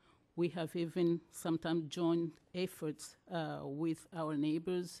groups. We have even sometimes joined efforts with our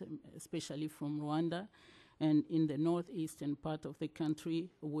neighbors, especially from Rwanda, and in the northeastern part of the country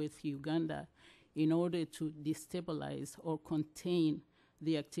with Uganda, in order to destabilize or contain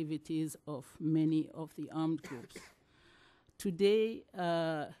the activities of many of the armed groups. Today,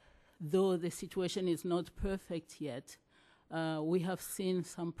 though the situation is not perfect yet, we have seen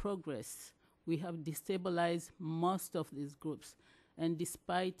some progress. We have destabilized most of these groups, and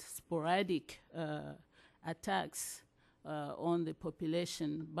despite sporadic attacks on the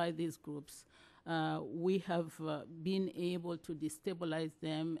population by these groups, we have been able to destabilize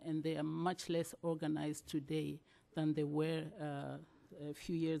them, and they are much less organized today than they were a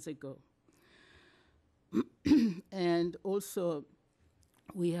few years ago. And also,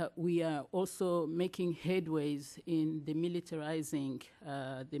 we are also making headways in demilitarizing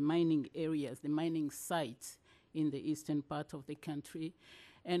the mining areas, the mining sites in the eastern part of the country.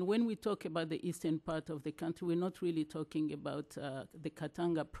 And when we talk about the eastern part of the country, we're not really talking about the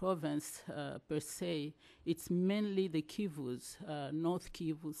Katanga province per se. It's mainly the Kivus, North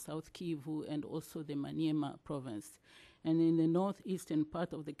Kivu, South Kivu, and also the Maniema province. And in the northeastern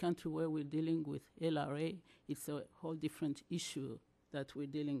part of the country where we're dealing with LRA, it's a whole different issue that we're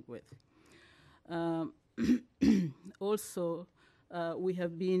dealing with. Also, we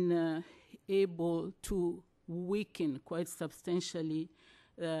have been able to weaken quite substantially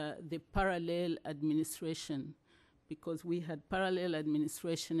the parallel administration, because we had parallel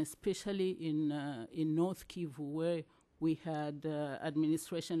administration, especially in North Kivu, where we had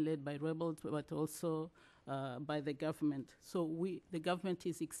administration led by rebels, but also by the government. So the government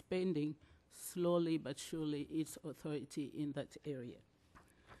is expanding slowly but surely its authority in that area.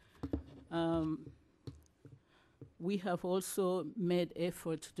 We have also made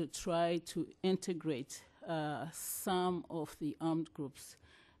efforts to try to integrate some of the armed groups,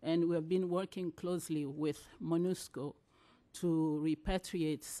 and we have been working closely with MONUSCO to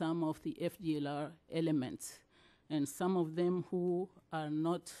repatriate some of the FDLR elements, and some of them who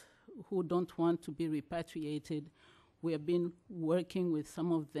don't want to be repatriated. We have been working with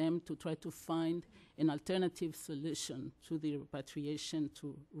some of them to try to find an alternative solution to the repatriation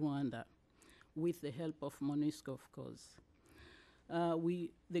to Rwanda, with the help of MONUSCO, of course.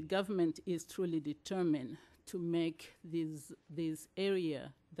 The government is truly determined to make these areas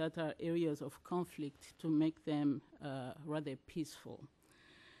that are areas of conflict, to make them rather peaceful.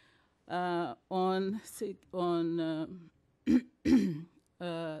 On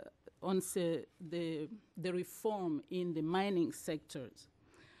the reform in the mining sectors,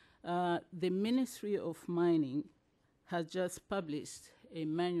 the Ministry of Mining has just published a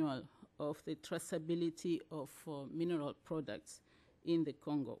manual of the traceability of mineral products in the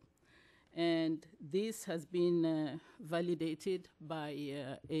Congo. And this has been validated by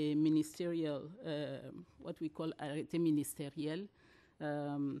a ministerial, what we call arrêté ministériel.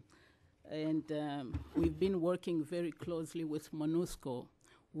 We've been working very closely with MONUSCO.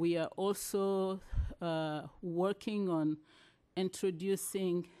 We are also working on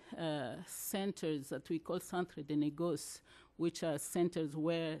introducing centers that we call centres de négoce, which are centers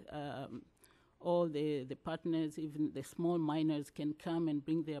where all the partners, even the small miners, can come and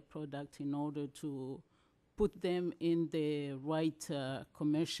bring their product in order to put them in the right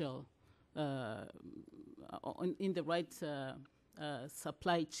commercial, in the right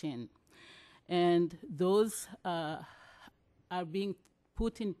supply chain. And those are being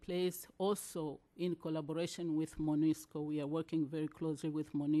put in place also in collaboration with MONUSCO. We are working very closely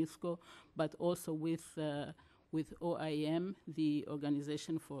with MONUSCO, but also with OIM, the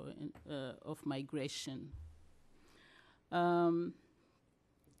Organization for of Migration.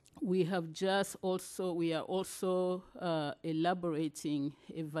 We are also elaborating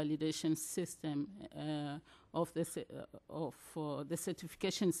a validation system of the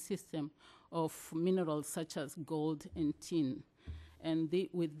certification system of minerals such as gold and tin. And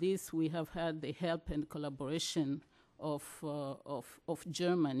with this, we have had the help and collaboration of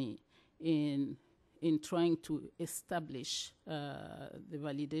Germany in trying to establish the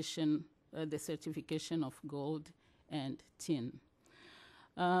validation, the certification of gold and tin.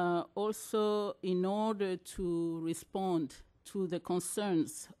 Also, in order to respond to the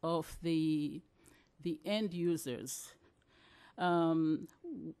concerns of the end users, and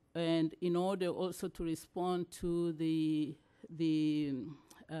in order also to respond to the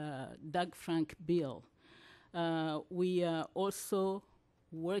Dodd-Frank bill, we are also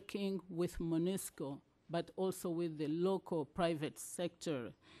working with MONUSCO, but also with the local private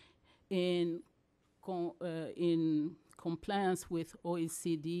sector in compliance with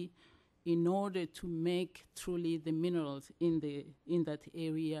OECD in order to make truly the minerals in that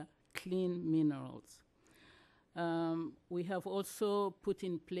area clean minerals. We have also put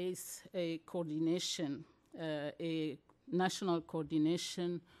in place a coordination, a national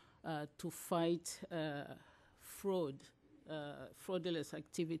coordination to fight fraudulent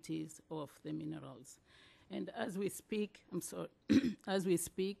activities of the minerals. And as we speak,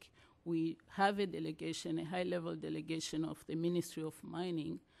 we have a delegation, a high-level delegation of the Ministry of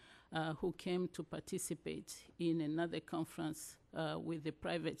Mining who came to participate in another conference with the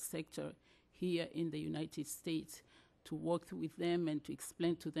private sector here in the United States to work with them and to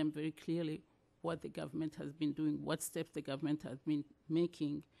explain to them very clearly what the government has been doing, what steps the government has been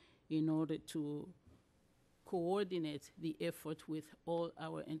making in order to coordinate the effort with all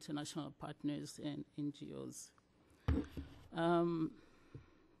our international partners and NGOs.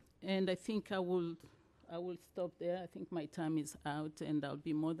 And I think I will stop there. I think my time is out, and I'll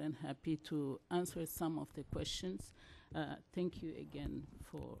be more than happy to answer some of the questions. Thank you again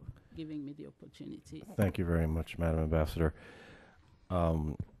for giving me the opportunity. Thank you very much, Madam Ambassador.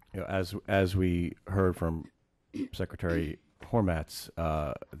 As we heard from Secretary Hormats,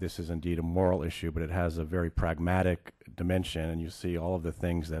 this is indeed a moral issue, but it has a very pragmatic dimension, and you see all of the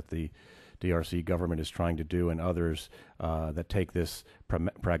things that the DRC government is trying to do, and others that take this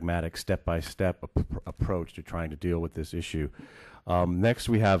pragmatic step-by-step approach to trying to deal with this issue. Next,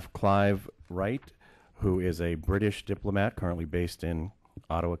 we have Clive Wright, who is a British diplomat currently based in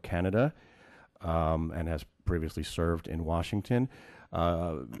Ottawa, Canada, and has previously served in Washington.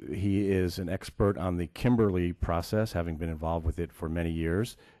 He is an expert on the Kimberley process, having been involved with it for many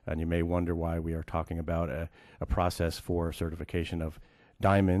years. And you may wonder why we are talking about a process for certification of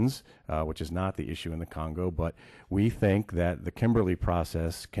diamonds, which is not the issue in the Congo. But we think that the Kimberley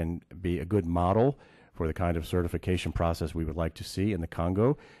process can be a good model for the kind of certification process we would like to see in the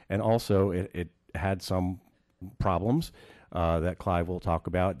Congo. And also, it had some problems that Clive will talk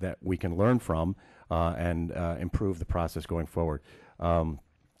about that we can learn from and improve the process going forward.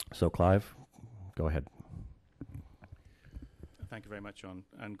 So Clive, go ahead. Thank you very much, John,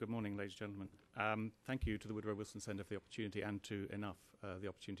 and good morning, ladies and gentlemen. Thank you to the Woodrow Wilson Centre for the opportunity, and to Enough the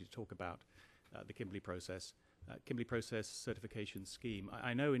opportunity to talk about the Kimberley process. Kimberley Process Certification Scheme.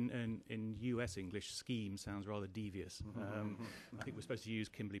 I know in US English, scheme sounds rather devious. I think we're supposed to use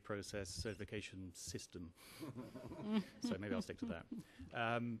Kimberley Process Certification System. So maybe I'll stick to that.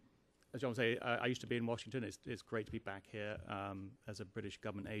 As John said, I used to be in Washington. It's great to be back here as a British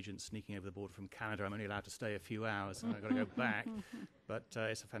government agent sneaking over the border from Canada. I'm only allowed to stay a few hours, and I've got to go back. But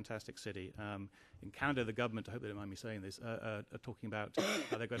it's a fantastic city. In Canada, the government, I hope they don't mind me saying this, are talking about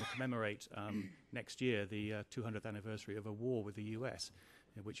how they're going to commemorate next year the 200th anniversary of a war with the US,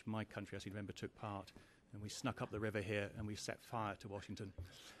 in which my country, I seem to remember, took part. And we snuck up the river here, and we set fire to Washington.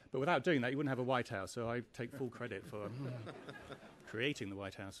 But without doing that, you wouldn't have a White House. So I take full credit for creating the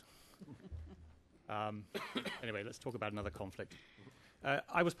White House. Anyway, let's talk about another conflict.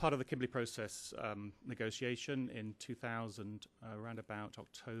 I was part of the Kimberley Process negotiation in 2000, around about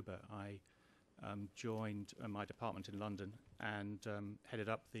October. I joined my department in London and headed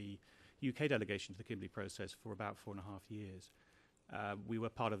up the UK delegation to the Kimberley Process for about 4.5 years. We were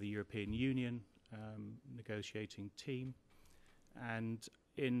part of the European Union negotiating team, and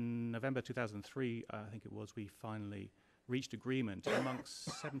in November 2003, I think it was, we finally reached agreement amongst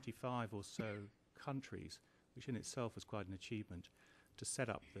 75 or so countries, which in itself was quite an achievement, to set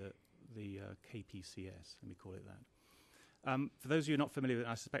up the KPCS, let me call it that. For those of you not familiar with it,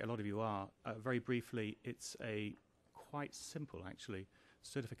 I suspect a lot of you are, very briefly, it's a quite simple, actually,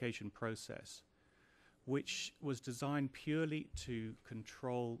 certification process, which was designed purely to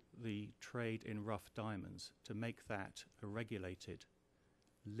control the trade in rough diamonds, to make that a regulated,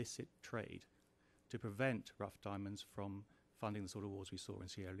 licit trade, to prevent rough diamonds from funding the sort of wars we saw in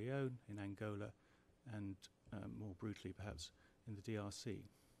Sierra Leone, in Angola, and more brutally perhaps in the DRC.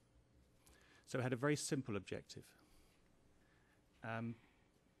 So it had a very simple objective.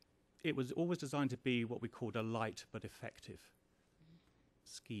 It was always designed to be what we called a light but effective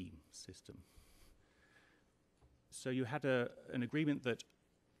scheme system. So you had an agreement that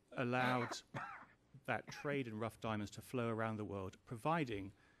allowed that trade in rough diamonds to flow around the world,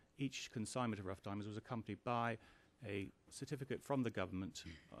 providing each consignment of rough diamonds was accompanied by a certificate from the government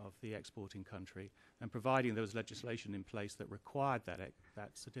of the exporting country, and providing there was legislation in place that required that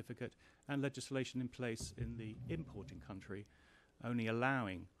certificate, and legislation in place in the importing country only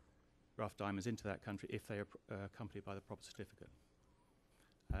allowing rough diamonds into that country if they are accompanied by the proper certificate.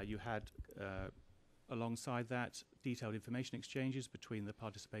 You had, alongside that, detailed information exchanges between the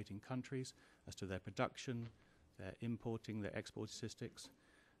participating countries as to their production, their importing, their export statistics.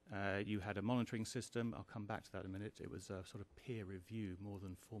 You had a monitoring system. I'll come back to that in a minute. It was a sort of peer review more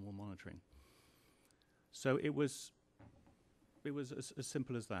than formal monitoring. So it was as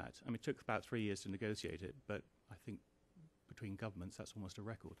simple as that. I mean, it took about 3 years to negotiate it, but I think between governments, that's almost a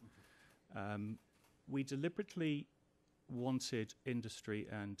record. We deliberately wanted industry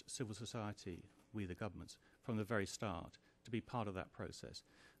and civil society, we the governments, from the very start, to be part of that process.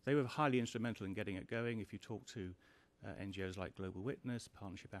 They were highly instrumental in getting it going. If you talk to NGOs like Global Witness,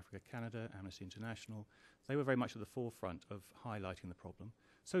 Partnership Africa-Canada, Amnesty International, they were very much at the forefront of highlighting the problem.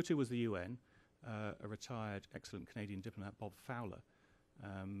 So too was the UN. A retired, excellent Canadian diplomat, Bob Fowler,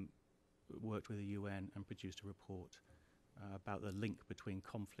 worked with the UN and produced a report about the link between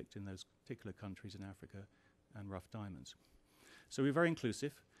conflict in those particular countries in Africa and rough diamonds. So we were very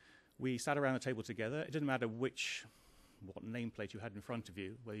inclusive. We sat around the table together. It didn't matter what nameplate you had in front of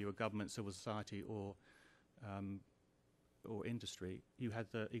you, whether you were government, civil society, or industry, you had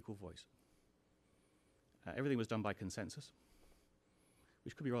the equal voice. Everything was done by consensus,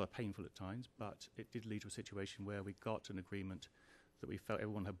 which could be rather painful at times, but it did lead to a situation where we got an agreement that we felt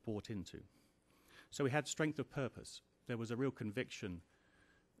everyone had bought into. So we had strength of purpose. There was a real conviction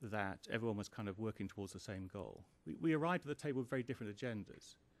that everyone was kind of working towards the same goal. We arrived at the table with very different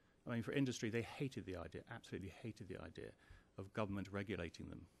agendas. I mean, for industry, they hated the idea, absolutely hated the idea of government regulating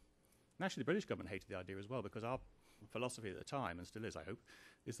them. And actually, the British government hated the idea as well, because our philosophy at the time, and still is, I hope,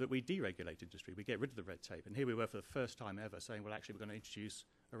 is that we deregulate industry. We get rid of the red tape. And here we were for the first time ever saying, well, actually, we're going to introduce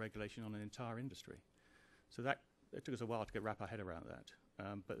a regulation on an entire industry. So it took us a while to wrap our head around that.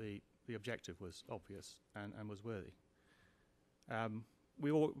 But the objective was obvious and was worthy. We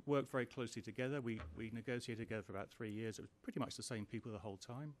all worked very closely together. We negotiated together for about 3 years. It was pretty much the same people the whole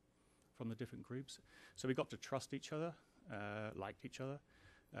time from the different groups. So we got to trust each other, liked each other.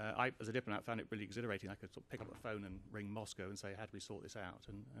 I, as a diplomat, found it really exhilarating. I could sort of pick up the phone and ring Moscow and say, how do we sort this out?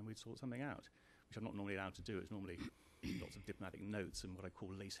 And we'd sort something out, which I'm not normally allowed to do. It's normally lots of diplomatic notes and what I call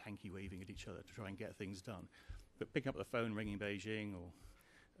lace hanky waving at each other to try and get things done. But picking up the phone, ringing Beijing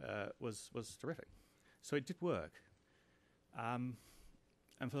was terrific. So it did work. And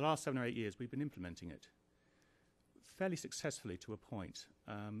for the last 7 or 8 years, we've been implementing it fairly successfully to a point.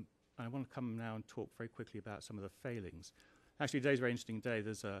 I want to come now and talk very quickly about some of the failings. Actually, today's a very interesting day.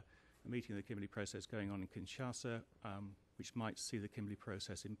 There's a meeting of the Kimberley process going on in Kinshasa, which might see the Kimberley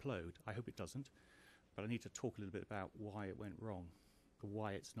process implode. I hope it doesn't, but I need to talk a little bit about why it went wrong, or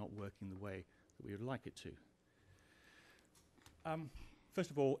why it's not working the way that we would like it to. First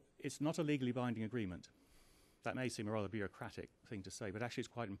of all, it's not a legally binding agreement. That may seem a rather bureaucratic thing to say, but actually it's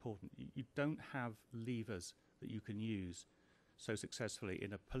quite important. You don't have levers that you can use so successfully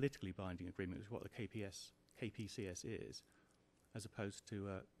in a politically binding agreement, which is what the KPCS is, as opposed to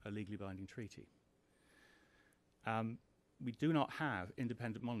a legally binding treaty. We do not have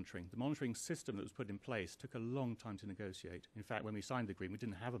independent monitoring. The monitoring system that was put in place took a long time to negotiate. In fact, when we signed the agreement, we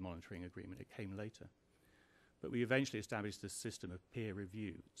didn't have a monitoring agreement. It came later. But we eventually established this system of peer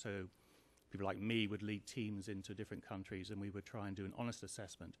review. So people like me would lead teams into different countries, and we would try and do an honest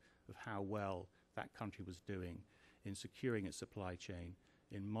assessment of how well that country was doing in securing its supply chain,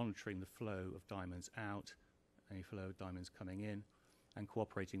 in monitoring the flow of diamonds out, any flow of diamonds coming in, and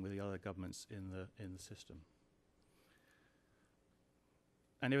cooperating with the other governments in the system.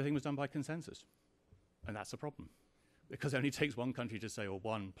 And everything was done by consensus. And that's a problem, because it only takes one country to say, or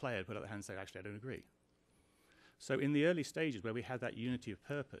one player put up their hand and say, actually, I don't agree. So in the early stages where we had that unity of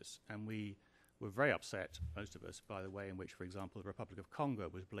purpose, and we were very upset, most of us, by the way in which, for example, the Republic of Congo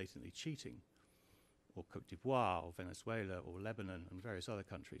was blatantly cheating, or Cote d'Ivoire, or Venezuela, or Lebanon, and various other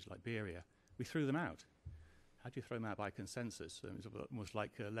countries, Liberia, we threw them out. How do you throw them out by consensus? It was almost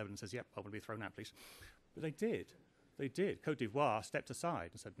like Lebanon says, yep, I want to be thrown out, please. But they did. They did. Cote d'Ivoire stepped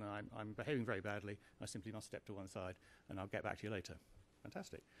aside and said, no, I'm behaving very badly. I simply must step to one side, and I'll get back to you later.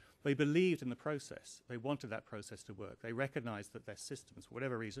 Fantastic. They believed in the process. They wanted that process to work. They recognized that their systems, for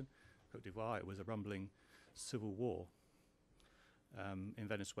whatever reason, Cote d'Ivoire, it was a rumbling civil war. In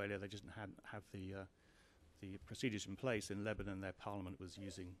Venezuela, they just hadn't have the procedures in place. In Lebanon, their parliament was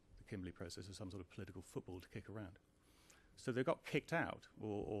using the Kimberley process as some sort of political football to kick around. So they got kicked out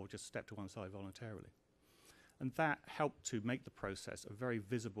or just stepped to one side voluntarily. And that helped to make the process a very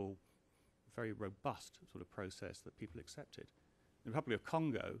visible, very robust sort of process that people accepted. The Republic of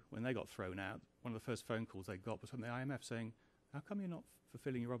Congo, when they got thrown out, one of the first phone calls they got was from the IMF saying, how come you're not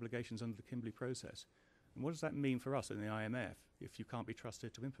fulfilling your obligations under the Kimberley process? And what does that mean for us in the IMF if you can't be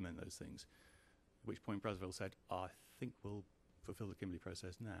trusted to implement those things? At which point Brazzaville said, I think we'll fulfill the Kimberley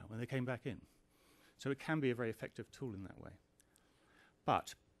process now. And they came back in. So it can be a very effective tool in that way.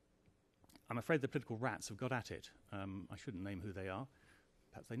 But I'm afraid the political rats have got at it. I shouldn't name who they are.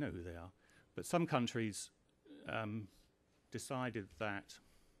 Perhaps they know who they are. But some countries decided that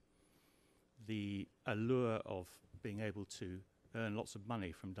the allure of being able to earn lots of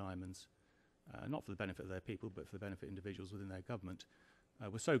money from diamonds, not for the benefit of their people, but for the benefit of individuals within their government,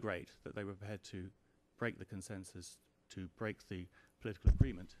 was so great that they were prepared to break the consensus, to break the political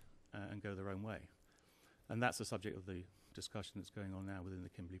agreement, and go their own way. And that's the subject of the discussion that's going on now within the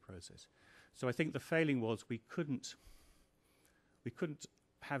Kimberley process. So I think the failing was we couldn't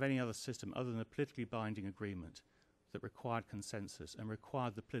have any other system other than a politically binding agreement that required consensus and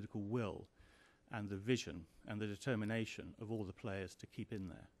required the political will and the vision and the determination of all the players to keep in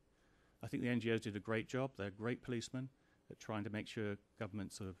there. I think the NGOs did a great job. They're great policemen at trying to make sure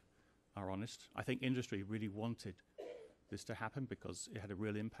governments sort of are honest. I think industry really wanted this to happen because it had a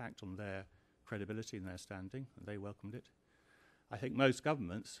real impact on their credibility and their standing, and they welcomed it. I think most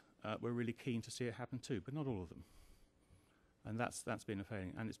governments were really keen to see it happen too, but not all of them. And that's been a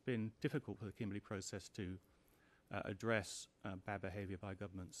failing. And it's been difficult for the Kimberley process to address bad behaviour by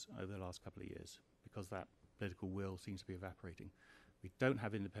governments over the last couple of years because that political will seems to be evaporating. We don't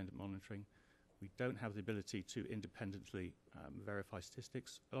have independent monitoring. We don't have the ability to independently verify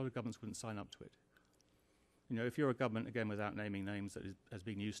statistics. A lot of governments wouldn't sign up to it. You know, if you're a government, again, without naming names, that has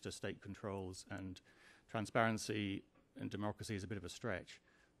been used to state controls and transparency and democracy is a bit of a stretch,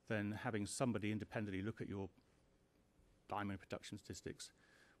 then having somebody independently look at your diamond production statistics,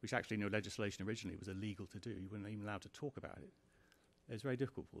 which actually in your legislation originally was illegal to do, you weren't even allowed to talk about it, it's very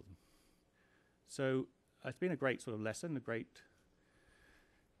difficult for them. So it's been a great sort of lesson, a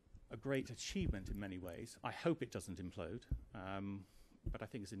great achievement in many ways. I hope it doesn't implode, but I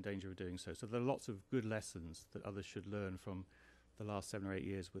think it's in danger of doing so. So there are lots of good lessons that others should learn from the last 7 or 8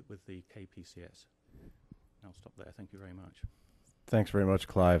 years with the KPCS. I'll stop there. Thank you very much. Thanks very much,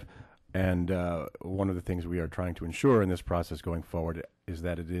 Clive. And one of the things we are trying to ensure in this process going forward is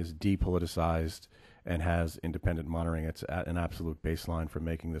that it is depoliticized and has independent monitoring. It's at an absolute baseline for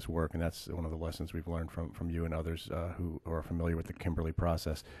making this work, and that's one of the lessons we've learned from you and others who are familiar with the Kimberley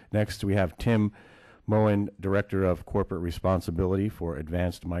process. Next, we have Tim Mohin, Director of Corporate Responsibility for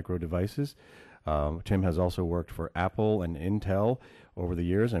Advanced Micro Devices. Tim has also worked for Apple and Intel over the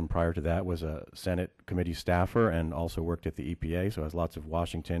years, and prior to that was a Senate committee staffer and also worked at the EPA, so has lots of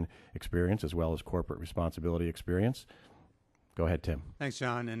Washington experience as well as corporate responsibility experience. Go ahead, Tim. Thanks,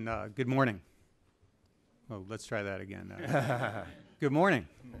 John, and good morning. Oh, let's try that again. Good morning.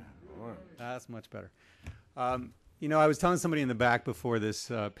 That's much better. You know, I was telling somebody in the back before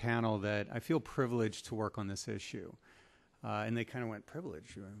this panel that I feel privileged to work on this issue. And they kind of went,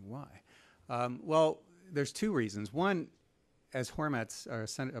 privileged? Why? Well, there's two reasons. One, as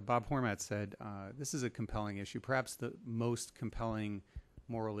Bob Hormats said, this is a compelling issue, perhaps the most compelling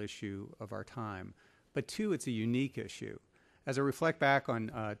moral issue of our time. But two, it's a unique issue. As I reflect back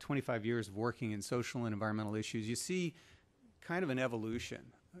on 25 years of working in social and environmental issues, you see kind of an evolution.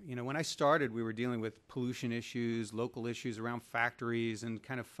 You know, when I started, we were dealing with pollution issues, local issues around factories, and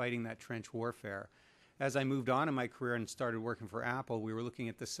kind of fighting that trench warfare. As I moved on in my career and started working for Apple, we were looking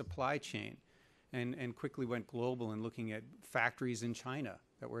at the supply chain and quickly went global and looking at factories in China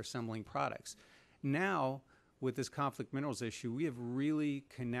that were assembling products. Now, with this conflict minerals issue, we have really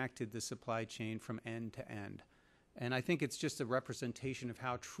connected the supply chain from end to end. And I think it's just a representation of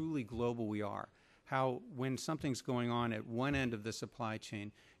how truly global we are. How when something's going on at one end of the supply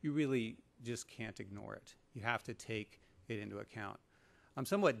chain, you really just can't ignore it. You have to take it into account. I'm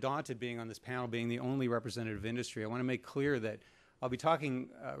somewhat daunted being on this panel, being the only representative industry. I want to make clear that I'll be talking,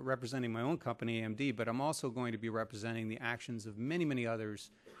 representing my own company, AMD, but I'm also going to be representing the actions of many, many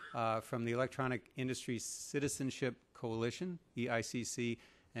others from the Electronic Industry Citizenship Coalition, EICC,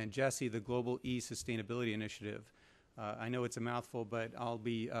 and GESI, the Global E-Sustainability Initiative. I know it's a mouthful, but I'll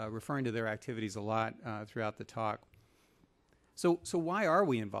be referring to their activities a lot throughout the talk. So why are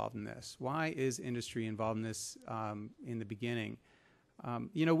we involved in this? Why is industry involved in this in the beginning?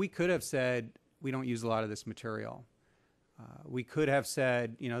 You know, we could have said we don't use a lot of this material. We could have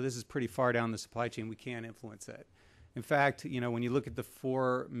said, you know, this is pretty far down the supply chain. We can't influence it. In fact, you know, when you look at the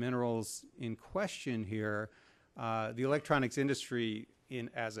 4 minerals in question here, the electronics industry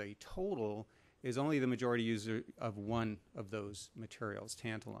as a total is only the majority user of one of those materials,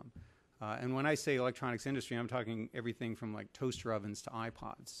 tantalum. And when I say electronics industry, I'm talking everything from like toaster ovens to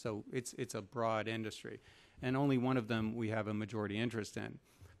iPods. So it's a broad industry. And only one of them we have a majority interest in.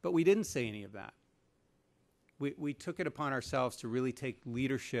 But we didn't say any of that. We took it upon ourselves to really take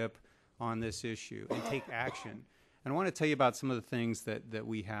leadership on this issue and take action. And I want to tell you about some of the things that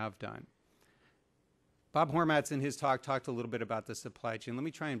we have done. Bob Hormats in his talk talked a little bit about the supply chain. Let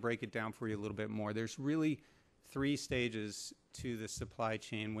me try and break it down for you a little bit more. There's really 3 stages to the supply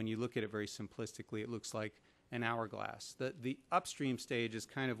chain. When you look at it very simplistically, it looks like an hourglass. The upstream stage is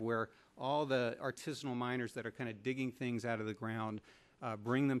kind of where all the artisanal miners that are kind of digging things out of the ground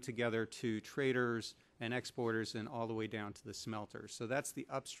bring them together to traders and exporters and all the way down to the smelters. So that's the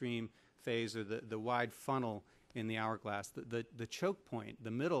upstream phase, or the wide funnel in the hourglass. The choke point,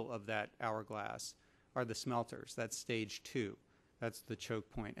 the middle of that hourglass, are the smelters. That's stage 2. That's the choke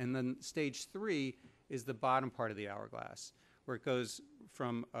point. And then stage 3 is the bottom part of the hourglass, where it goes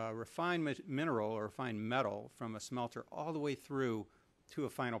from a refined mineral or refined metal from a smelter all the way through to a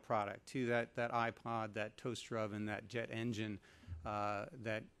final product, to that iPod, that toaster oven, that jet engine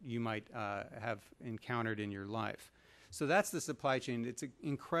that you might have encountered in your life. So that's the supply chain. It's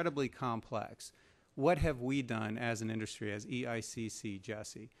incredibly complex. What have we done as an industry, as EICC,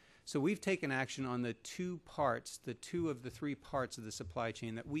 GESI? So we've taken action on the 2 parts, the 2 of the 3 parts of the supply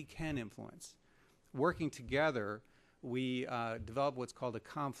chain that we can influence. Working together, we developed what's called a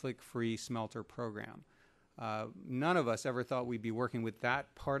conflict-free smelter program. None of us ever thought we'd be working with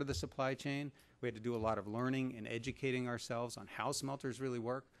that part of the supply chain. We had to do a lot of learning and educating ourselves on how smelters really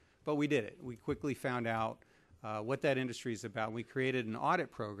work, but we did it. We quickly found out what that industry is about. We created an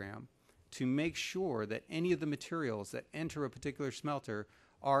audit program to make sure that any of the materials that enter a particular smelter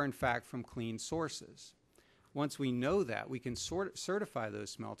are in fact from clean sources. Once we know that, we can certify those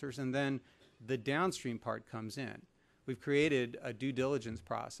smelters, and then the downstream part comes in. We've created a due diligence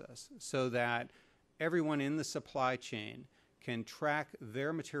process so that everyone in the supply chain can track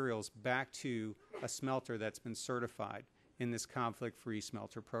their materials back to a smelter that's been certified in this conflict-free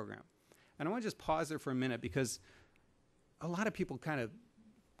smelter program. And I want to just pause there for a minute, because a lot of people kind of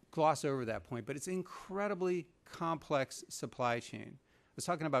gloss over that point, but it's an incredibly complex supply chain. I was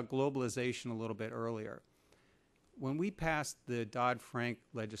talking about globalization a little bit earlier. When we passed the Dodd-Frank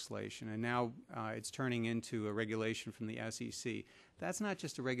legislation, and now it's turning into a regulation from the SEC, that's not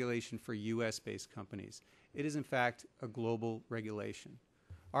just a regulation for US-based companies. It is, in fact, a global regulation.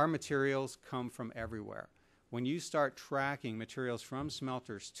 Our materials come from everywhere. When you start tracking materials from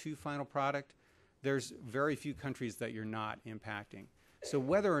smelters to final product, there's very few countries that you're not impacting. So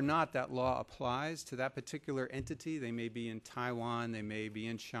whether or not that law applies to that particular entity, they may be in Taiwan, they may be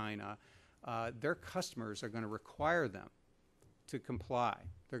in China, their customers are going to require them to comply.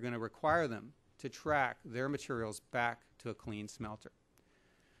 They're going to require them to track their materials back to a clean smelter.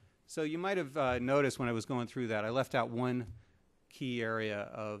 So you might have noticed when I was going through that, I left out one key area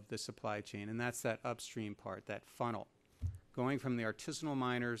of the supply chain, and that's that upstream part, that funnel, going from the artisanal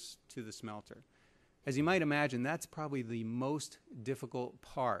miners to the smelter. As you might imagine, that's probably the most difficult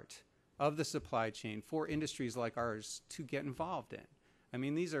part of the supply chain for industries like ours to get involved in. I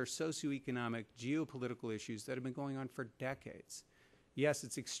mean, these are socioeconomic, geopolitical issues that have been going on for decades. Yes,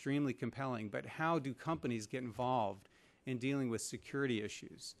 it's extremely compelling, but how do companies get involved in dealing with security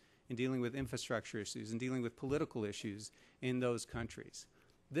issues, in dealing with infrastructure issues, in dealing with political issues in those countries?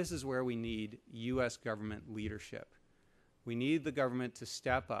 This is where we need U.S. government leadership. We need the government to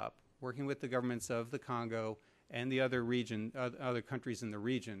step up, working with the governments of the Congo and the other countries in the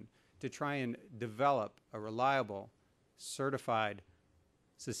region, to try and develop a reliable, certified,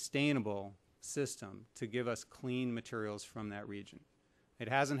 sustainable system to give us clean materials from that region. It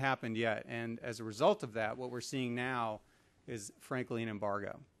hasn't happened yet, and as a result of that, what we're seeing now is, frankly, an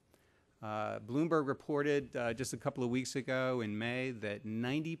embargo. Bloomberg reported just a couple of weeks ago in May that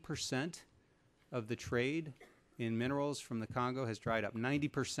 90% of the trade in minerals from the Congo has dried up.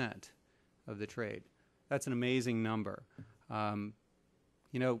 90% of the trade. That's an amazing number.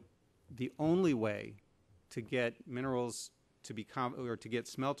 You know, the only way to get minerals to be or to get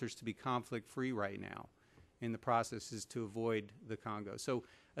smelters to be conflict-free right now in the process is to avoid the Congo. So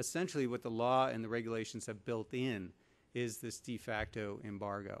essentially what the law and the regulations have built in is this de facto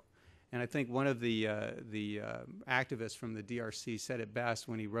embargo. And I think one of the activists from the DRC said it best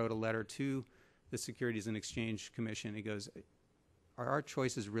when he wrote a letter to the Securities and Exchange Commission. He goes, are our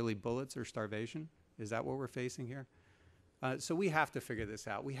choices really bullets or starvation? Is that what we're facing here? So we have to figure this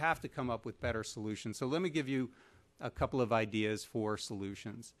out. We have to come up with better solutions. So let me give you a couple of ideas for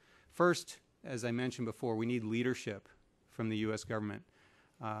solutions. First, as I mentioned before, we need leadership from the U.S. government.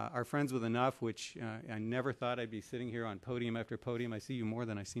 Our friends with Enough, which I never thought I'd be sitting here on podium after podium. I see you more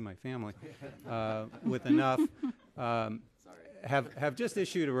than I see my family. With Enough, have just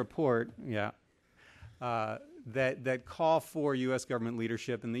issued a report, that call for U.S. government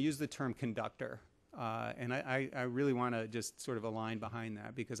leadership, and they use the term conductor. And I really want to just sort of align behind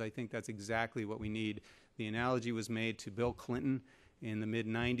that, because I think that's exactly what we need. The analogy was made to Bill Clinton in the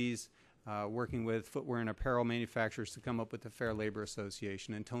mid-90s, working with footwear and apparel manufacturers to come up with the Fair Labor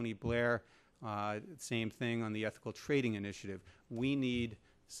Association. And Tony Blair, same thing on the Ethical Trading Initiative. We need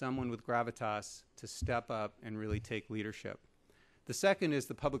someone with gravitas to step up and really take leadership. The second is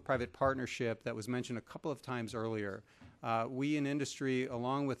the public-private partnership that was mentioned a couple of times earlier. We in industry,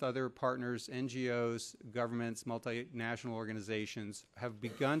 along with other partners, NGOs, governments, multinational organizations, have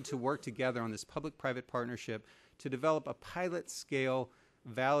begun to work together on this public-private partnership to develop a pilot-scale,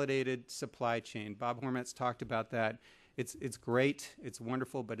 validated supply chain. Bob Hormats talked about that. It's great, it's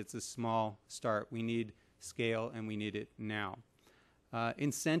wonderful, but it's a small start. We need scale, and we need it now.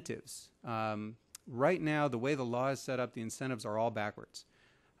 Incentives. Right now, the way the law is set up, the incentives are all backwards.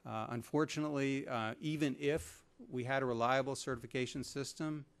 Unfortunately, even if we had a reliable certification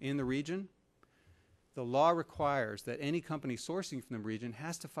system in the region, the law requires that any company sourcing from the region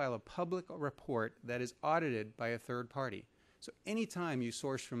has to file a public report that is audited by a third party. So anytime you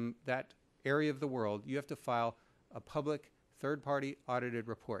source from that area of the world, you have to file a public third-party audited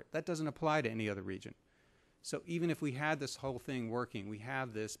report. That doesn't apply to any other region. So even if we had this whole thing working, we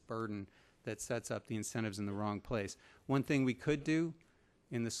have this burden that sets up the incentives in the wrong place. One thing we could do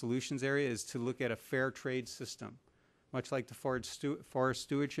in the solutions area is to look at a fair trade system, much like the Forest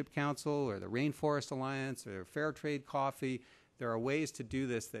Stewardship Council or the Rainforest Alliance or Fair Trade Coffee. There are ways to do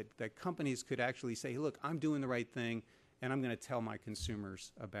this that companies could actually say, look, I'm doing the right thing, and I'm going to tell my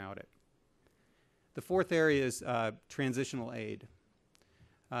consumers about it. The fourth area is transitional aid.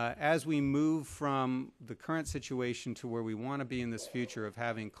 As we move from the current situation to where we want to be in this future of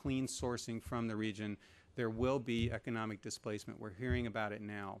having clean sourcing from the region, there will be economic displacement. We're hearing about it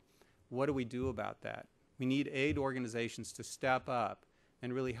now. What do we do about that? We need aid organizations to step up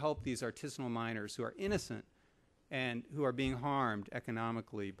and really help these artisanal miners who are innocent and who are being harmed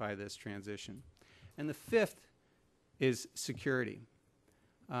economically by this transition. And the fifth is security.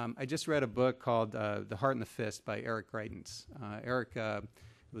 I just read a book called The Heart and the Fist by Eric Greitens. Eric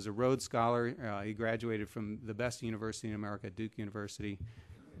was a Rhodes Scholar. He graduated from the best university in America, Duke University.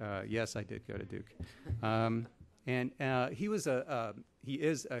 Yes, I did go to Duke. He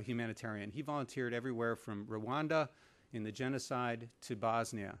is a humanitarian. He volunteered everywhere from Rwanda in the genocide to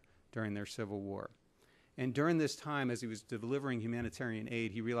Bosnia during their civil war. And during this time, as he was delivering humanitarian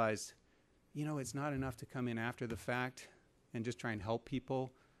aid, he realized, you know, it's not enough to come in after the fact and just try and help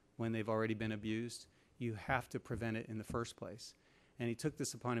people when they've already been abused. You have to prevent it in the first place. And he took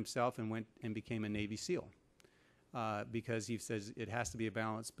this upon himself and went and became a Navy SEAL because he says it has to be a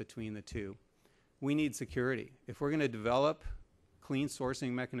balance between the two. We need security. If we're going to develop clean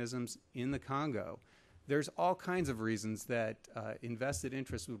sourcing mechanisms in the Congo, there's all kinds of reasons that invested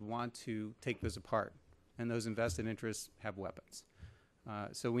interests would want to take this apart. And those invested interests have weapons.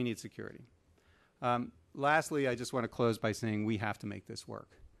 So we need security. Lastly, I just want to close by saying we have to make this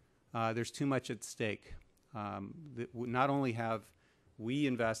work. There's too much at stake. Not only have we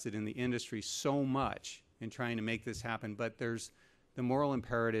invested in the industry so much in trying to make this happen, but there's the moral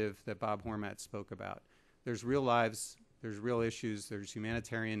imperative that Bob Hormats spoke about. There's real lives, there's real issues, there's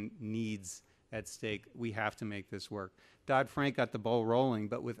humanitarian needs at stake. We have to make this work. Dodd-Frank got the ball rolling,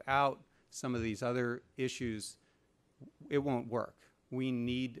 but without some of these other issues, it won't work. We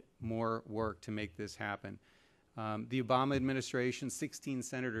need more work to make this happen. The Obama administration, 16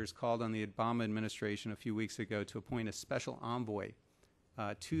 senators called on the Obama administration a few weeks ago to appoint a special envoy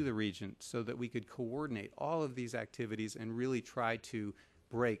to the region so that we could coordinate all of these activities and really try to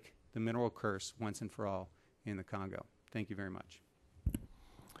break the mineral curse once and for all in the Congo. Thank you very much.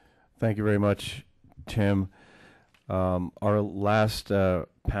 Thank you very much, Tim. Our last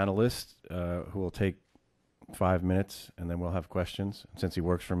panelist, who will take 5 minutes, and then we'll have questions. Since he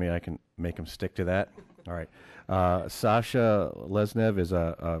works for me, I can make him stick to that. All right. Sasha Lezhnev is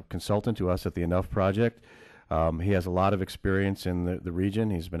a consultant to us at the Enough Project. He has a lot of experience in the region.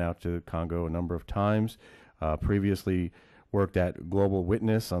 He's been out to Congo a number of times. Previously worked at Global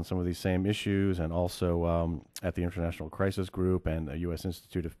Witness on some of these same issues, and also at the International Crisis Group and the U.S.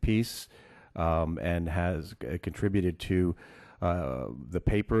 Institute of Peace, and has contributed to the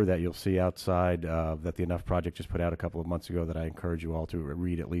paper that you'll see outside that the Enough Project just put out a couple of months ago that I encourage you all to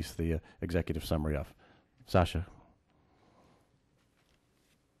read at least the executive summary of. Sasha.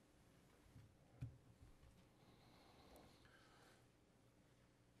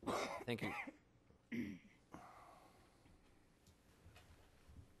 Thank you.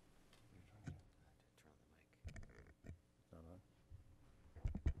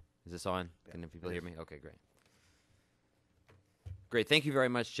 Is this on? Yeah, Can people hear me? Okay, great. Great. Thank you very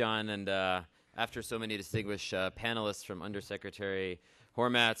much, John. And after so many distinguished panelists, from Undersecretary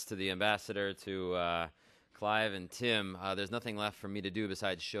Hormats to the Ambassador to Clive and Tim, there's nothing left for me to do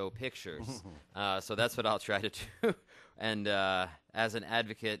besides show pictures. So that's what I'll try to do. And as an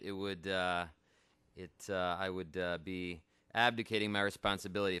advocate, I would be abdicating my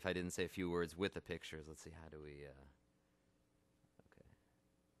responsibility if I didn't say a few words with the pictures. Let's see, how do we... okay,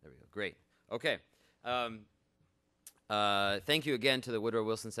 there we go. Great. Okay. Thank you again to the Woodrow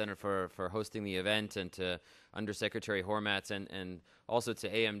Wilson Center for hosting the event, and to Undersecretary Hormats, and also to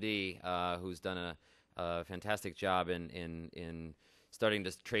AMD, who's done a fantastic job in starting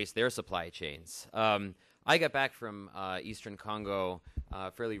to trace their supply chains. I got back from Eastern Congo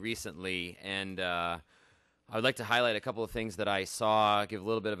fairly recently, and I would like to highlight a couple of things that I saw, give a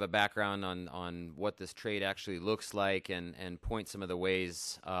little bit of a background on what this trade actually looks like, and point some of the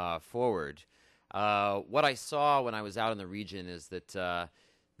ways forward. What I saw when I was out in the region is that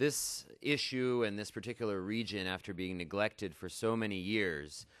this issue and this particular region, after being neglected for so many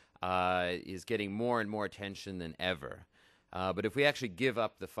years, is getting more and more attention than ever. But if we actually give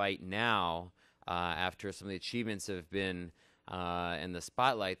up the fight now, after some of the achievements have been and the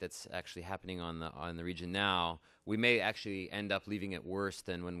spotlight that's actually happening on the region now, we may actually end up leaving it worse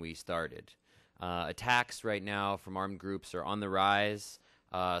than when we started. Attacks right now from armed groups are on the rise.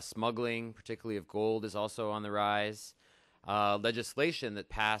 Smuggling, particularly of gold, is also on the rise. Legislation that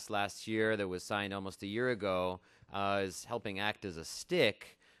passed last year, that was signed almost a year ago, is helping act as a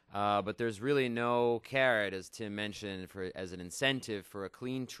stick, but there's really no carrot, as Tim mentioned, as an incentive for a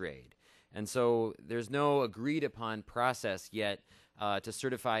clean trade. And so there's no agreed-upon process yet to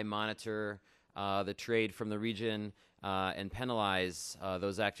certify, monitor the trade from the region and penalize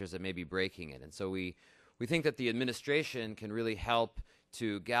those actors that may be breaking it. And so we think that the administration can really help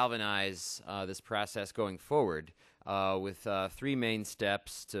to galvanize this process going forward with three main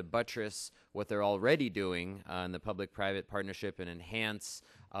steps to buttress what they're already doing in the public-private partnership and enhance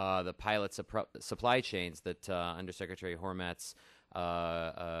the pilot supply chains that Undersecretary Hormats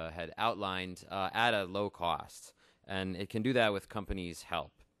had outlined at a low cost. And it can do that with companies'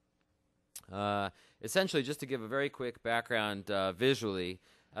 help. Essentially, just to give a very quick background visually,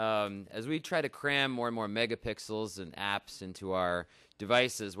 as we try to cram more and more megapixels and apps into our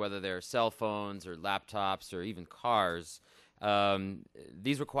devices, whether they're cell phones or laptops or even cars,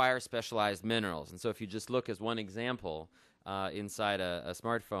 these require specialized minerals. And so if you just look as one example inside a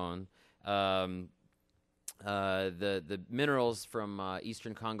smartphone, the minerals from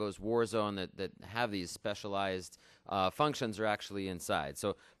eastern Congo's war zone that have these specialized functions are actually inside.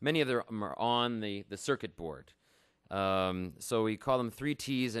 So many of them are on the circuit board. So we call them 3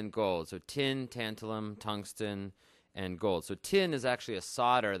 T's and gold. So tin, tantalum, tungsten, and gold. So tin is actually a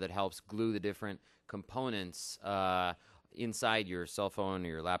solder that helps glue the different components inside your cell phone or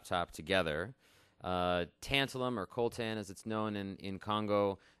your laptop together. Tantalum, or coltan as it's known in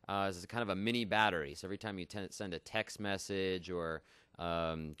Congo, is kind of a mini battery. So every time you send a text message or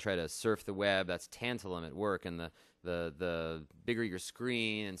try to surf the web, that's tantalum at work. And the bigger your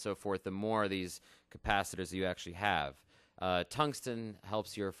screen and so forth, the more these capacitors you actually have. Tungsten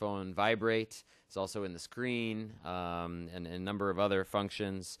helps your phone vibrate. It's also in the screen and a number of other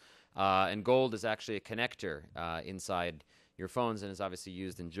functions. And gold is actually a connector inside your phones and is obviously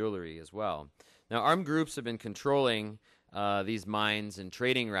used in jewelry as well. Now, armed groups have been controlling these mines and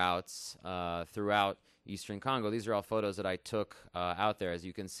trading routes throughout eastern Congo. These are all photos that I took out there. As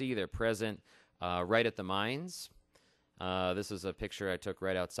you can see, they're present right at the mines. This is a picture I took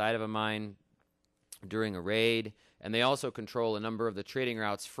right outside of a mine during a raid. And they also control a number of the trading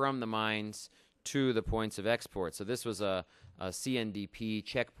routes from the mines to the points of export. So this was a CNDP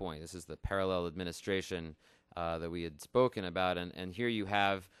checkpoint. This is the parallel administration that we had spoken about. And here you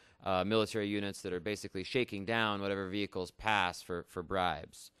have military units that are basically shaking down whatever vehicles pass for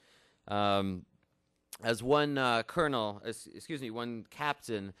bribes. As one one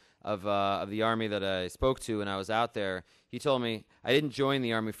captain of the army that I spoke to when I was out there, he told me, I didn't join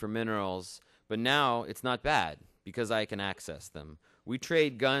the army for minerals, but now it's not bad because I can access them. We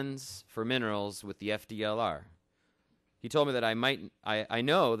trade guns for minerals with the FDLR. He told me that I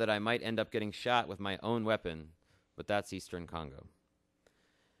know that I might end up getting shot with my own weapon, but that's eastern Congo.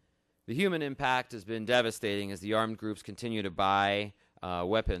 The human impact has been devastating as the armed groups continue to buy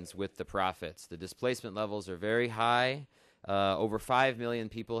weapons with the profits. The displacement levels are very high. Over 5 million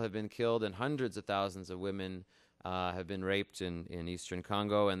people have been killed and hundreds of thousands of women have been raped in eastern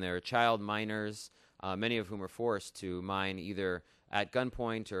Congo, and there are child miners, many of whom are forced to mine either at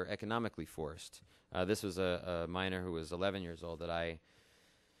gunpoint or economically forced. This was a miner who was 11 years old that I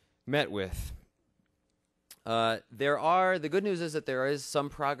met with. The good news is that there is some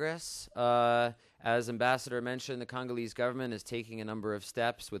progress. As Ambassador mentioned, the Congolese government is taking a number of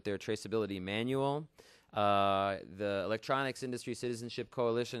steps with their traceability manual. The Electronics Industry Citizenship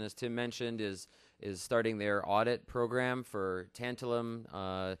Coalition, as Tim mentioned, is starting their audit program for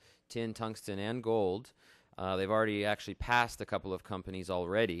tantalum, tin, tungsten, and gold. They've already actually passed a couple of companies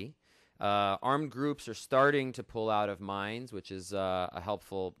already. Armed groups are starting to pull out of mines, which is a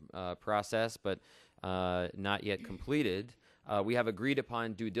helpful process, but not yet completed. We have agreed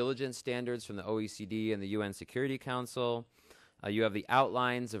upon due diligence standards from the OECD and the UN Security Council. You have the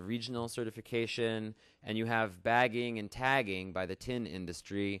outlines of regional certification, and you have bagging and tagging by the tin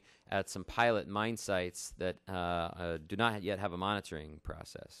industry at some pilot mine sites that do not yet have a monitoring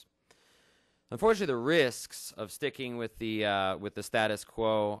process. Unfortunately, the risks of sticking with the status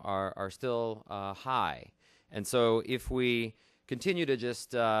quo are still high, and so if we continue to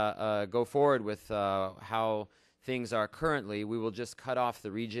just go forward with how things are currently, we will just cut off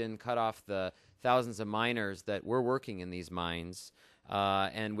the region, cut off the thousands of miners that were working in these mines.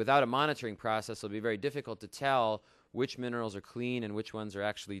 And without a monitoring process, it'll be very difficult to tell which minerals are clean and which ones are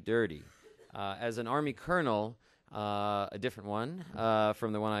actually dirty. As an Army colonel, a different one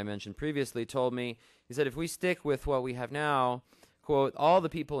from the one I mentioned previously, told me, he said, if we stick with what we have now, quote, all the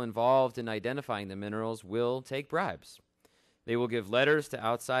people involved in identifying the minerals will take bribes. They will give letters to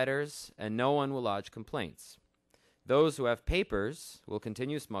outsiders, and no one will lodge complaints. Those who have papers will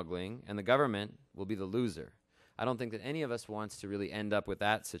continue smuggling, and the government will be the loser. I don't think that any of us wants to really end up with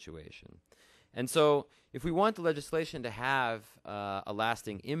that situation. And so if we want the legislation to have a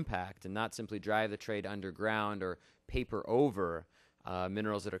lasting impact and not simply drive the trade underground or paper over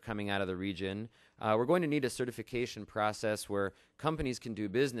minerals that are coming out of the region, we're going to need a certification process where companies can do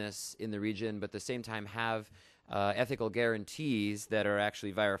business in the region but at the same time have ethical guarantees that are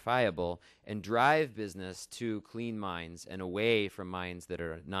actually verifiable and drive business to clean mines and away from mines that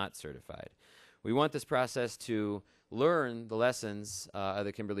are not certified. We want this process to learn the lessons of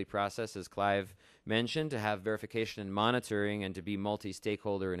the Kimberley process, as Clive mentioned, to have verification and monitoring and to be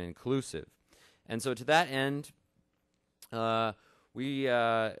multi-stakeholder and inclusive. And so to that end, we,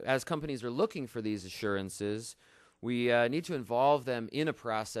 as companies are looking for these assurances, we need to involve them in a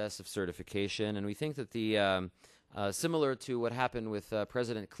process of certification, and we think that the similar to what happened with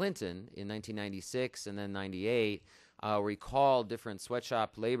President Clinton in 1996 and then 98, where he called different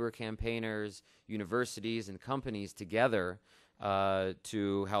sweatshop labor campaigners, universities, and companies together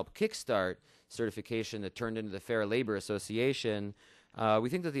to help kickstart certification that turned into the Fair Labor Association. We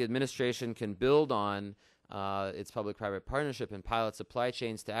think that the administration can build on its public-private partnership and pilot supply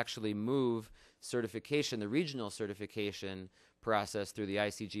chains to actually move certification, the regional certification process through the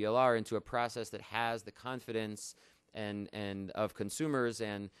ICGLR, into a process that has the confidence and of consumers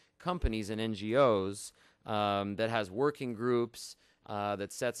and companies and NGOs, that has working groups,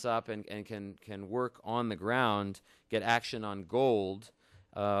 that sets up and can work on the ground, get action on gold,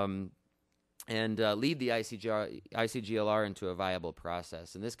 and lead the ICGLR into a viable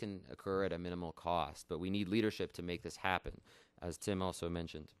process. And this can occur at a minimal cost, but we need leadership to make this happen, as Tim also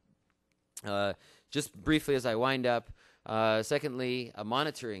mentioned. Just briefly as I wind up, secondly, a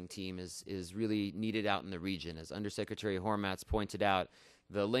monitoring team is really needed out in the region. As Undersecretary Hormats pointed out,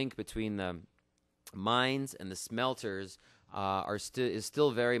 the link between the mines and the smelters is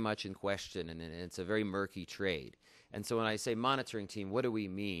still very much in question, and it's a very murky trade. And so when I say monitoring team, what do we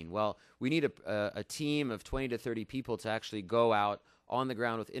mean? Well, we need a team of 20 to 30 people to actually go out on the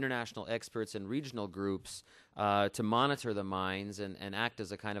ground with international experts and regional groups to monitor the mines and act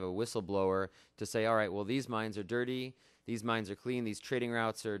as a kind of a whistleblower to say, all right, well, these mines are dirty, these mines are clean, these trading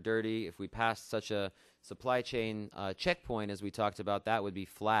routes are dirty. If we pass such a supply chain checkpoint, as we talked about, that would be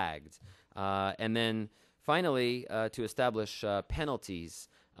flagged. And then finally, to establish penalties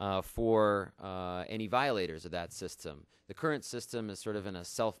for any violators of that system. The current system is sort of in a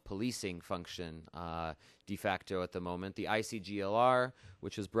self-policing function de facto at the moment. The ICGLR,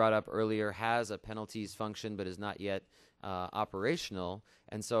 which was brought up earlier, has a penalties function but is not yet operational.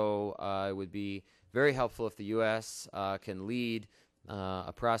 And so it would be very helpful if the U.S. can lead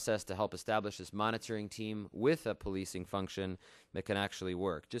a process to help establish this monitoring team with a policing function that can actually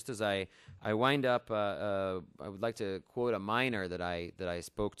work. Just as I wind up, I would like to quote a miner that I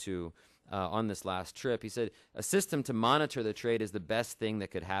spoke to on this last trip. He said, "A system to monitor the trade is the best thing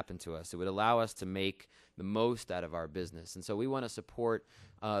that could happen to us. It would allow us to make the most out of our business." And so we want to support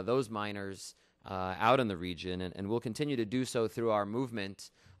those miners out in the region, and we'll continue to do so through our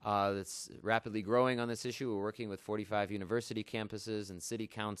movement that's rapidly growing on this issue. We're working with 45 university campuses and city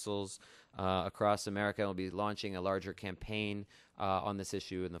councils across America. We'll be launching a larger campaign on this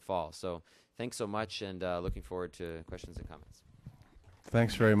issue in the fall. So thanks so much, and looking forward to questions and comments.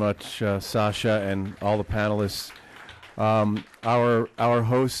 Thanks very much, Sasha, and all the panelists. Our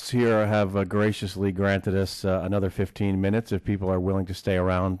hosts here have graciously granted us another 15 minutes if people are willing to stay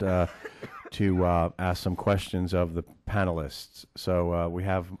around to ask some questions of the panelists. So we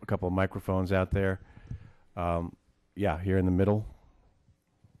have a couple of microphones out there. Yeah, here in the middle.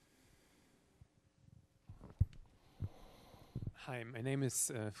 Hi, my name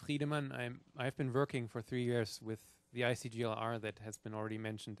is Friedemann. I've been working for 3 years with the ICGLR that has been already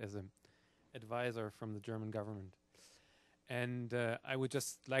mentioned as an advisor from the German government. And I would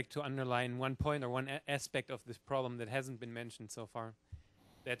just like to underline one point or one aspect of this problem that hasn't been mentioned so far.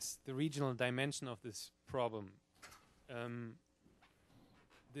 That's the regional dimension of this problem.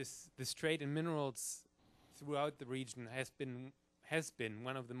 This trade in minerals throughout the region has been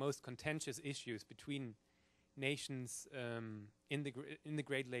one of the most contentious issues between nations in the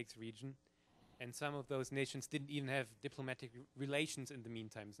Great Lakes region, and some of those nations didn't even have diplomatic relations in the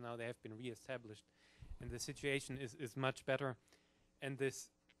meantime. So now they have been reestablished, and the situation is much better. And the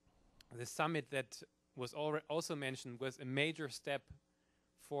summit that was also mentioned was a major step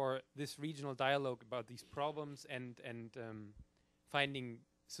for this regional dialogue about these problems and finding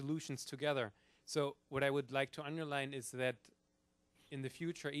solutions together. So what I would like to underline is that in the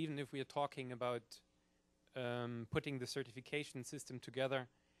future, even if we are talking about putting the certification system together,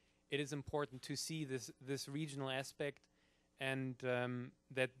 it is important to see this regional aspect, and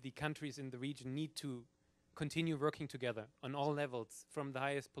that the countries in the region need to continue working together on all levels, from the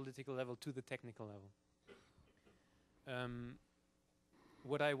highest political level to the technical level.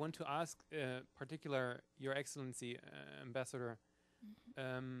 What I want to ask, particular Your Excellency, Ambassador,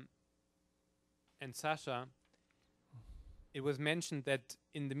 and Sasha, it was mentioned that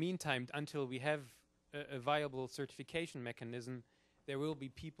in the meantime, until we have a viable certification mechanism, there will be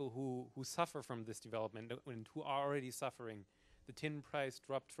people who suffer from this development and who are already suffering. The tin price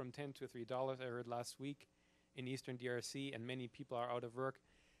dropped from $10 to $3, I heard last week, in Eastern DRC, and many people are out of work.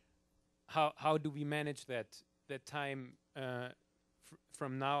 How do we manage that time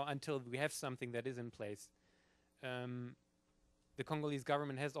from now until we have something that is in place? The Congolese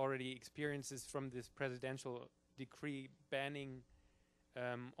government has already experiences from this presidential decree banning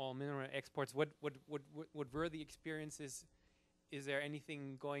all mineral exports. What were the experiences is there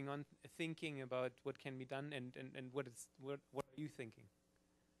anything going on, thinking about what can be done, and what are you thinking?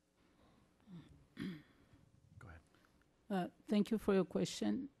 Go ahead. Thank you for your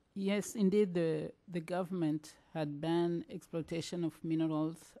question. Yes, indeed, the government had banned exploitation of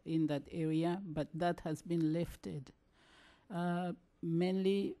minerals in that area, but that has been lifted,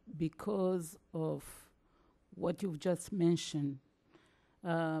 mainly because of what you've just mentioned.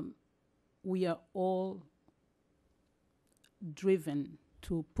 We are all driven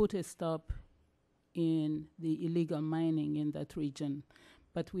to put a stop in the illegal mining in that region,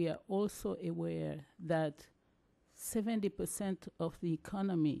 but we are also aware that 70% of the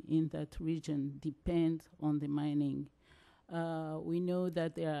economy in that region depends on the mining. We know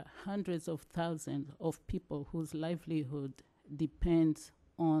that there are hundreds of thousands of people whose livelihood depends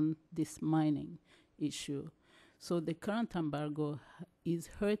on this mining issue. So the current embargo is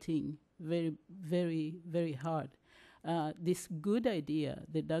hurting very, very, very hard. This good idea,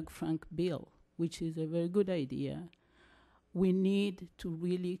 the Dodd-Frank bill, which is a very good idea, we need to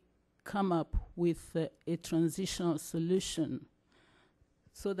really come up with a transitional solution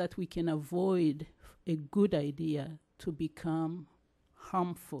so that we can avoid a good idea to become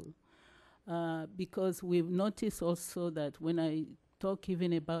harmful. Because we've noticed also that when I talk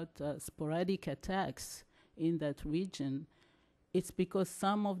even about sporadic attacks in that region, it's because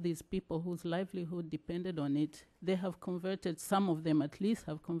some of these people whose livelihood depended on it, they have converted, some of them at least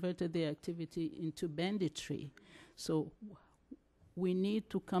have converted their activity into banditry. So we need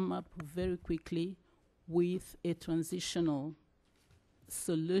to come up very quickly with a transitional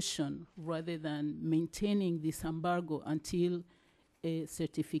solution rather than maintaining this embargo until a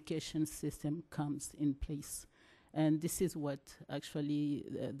certification system comes in place. And this is what actually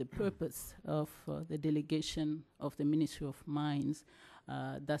the purpose of the delegation of the Ministry of Mines.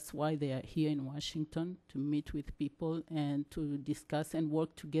 That's why they are here in Washington, to meet with people and to discuss and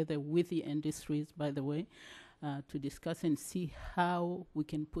work together with the industries, by the way, to discuss and see how we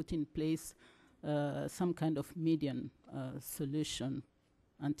can put in place some kind of median solution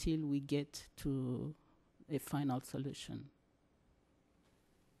until we get to a final solution.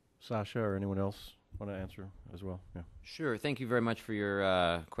 Sasha or anyone else want to answer as well? Yeah. Sure. Thank you very much for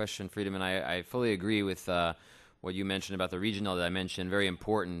your question, Freedom. And I fully agree with what you mentioned about the regional dimension. Very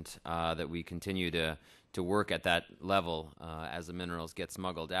important that we continue to work at that level as the minerals get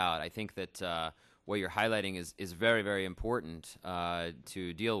smuggled out. I think that what you're highlighting is very, very important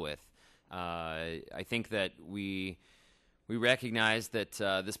to deal with. I think that we recognize that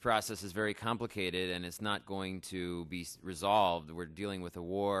this process is very complicated and it's not going to be resolved. We're dealing with a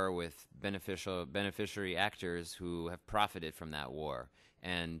war with beneficiary actors who have profited from that war.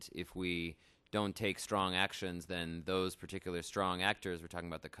 And if we don't take strong actions, then those particular strong actors, we're talking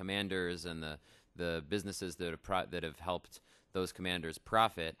about the commanders and the businesses that have helped those commanders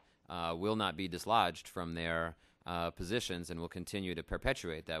profit, will not be dislodged from their positions and will continue to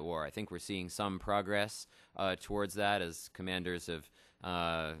perpetuate that war. I think we're seeing some progress towards that as commanders have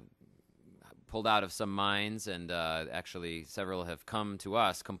pulled out of some mines, and actually several have come to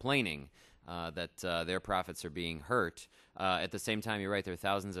us complaining that their profits are being hurt. At the same time, you're right, there are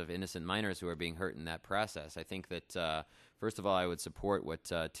thousands of innocent miners who are being hurt in that process. I think that, first of all, I would support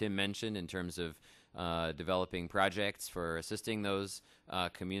what Tim mentioned in terms of developing projects for assisting those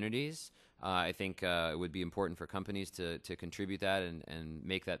communities. I think it would be important for companies to contribute that and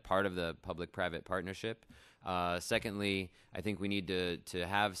make that part of the public-private partnership. Secondly, I think we need to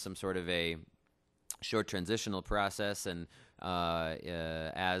have some sort of a short transitional process, and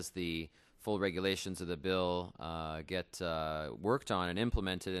as the full regulations of the bill get worked on and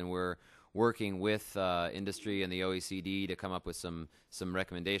implemented, and we're working with industry and the OECD to come up with some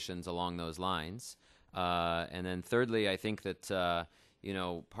recommendations along those lines. And then thirdly, I think that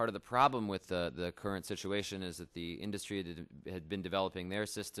part of the problem with the current situation is that the industry had been developing their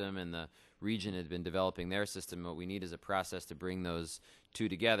system and the region had been developing their system. What we need is a process to bring those two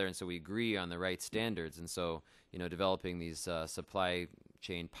together, and so we agree on the right standards. And so, developing these supply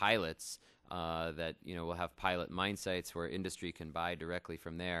chain pilots that, will have pilot mine sites where industry can buy directly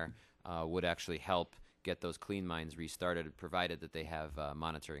from there would actually help get those clean mines restarted, provided that they have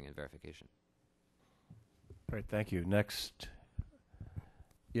monitoring and verification. All right, thank you. Next.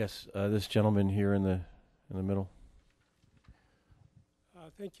 Yes, this gentleman here in the middle.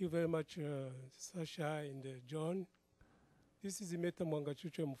 Thank you very much, Sasha and John. This is Meta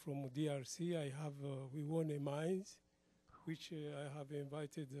Mwangachuchu from DRC. We own a mines, which I have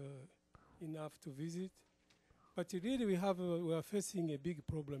invited enough to visit. But really, we are facing a big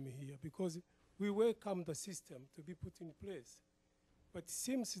problem here because we welcome the system to be put in place. But it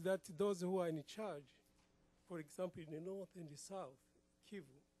seems that those who are in charge, for example, in the north and the south,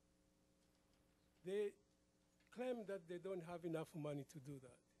 Kivu, they claim that they don't have enough money to do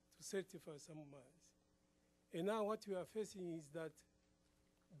that, to certify some mines. And now what we are facing is that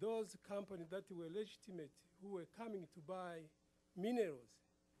those companies that were legitimate, who were coming to buy minerals,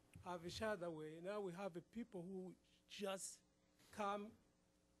 have shied away. Now we have people who just come.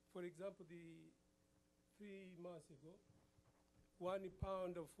 For example, 3 months ago, 1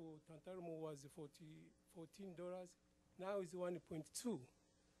 pound of tantalum was $14. Now it's 1.2.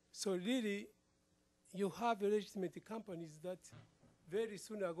 So really, you have legitimate companies that very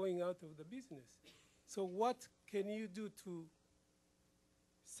soon are going out of the business. So what can you do to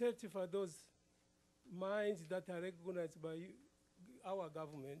certify those mines that are recognized by our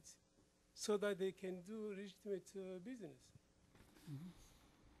government so that they can do legitimate business? Mm-hmm.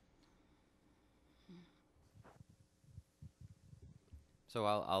 So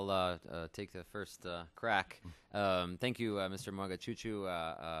I'll take the first crack. Thank you, Mr.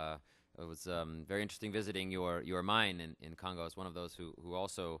 Mwagachuchu. It was very interesting visiting your mine in Congo. I was one of those who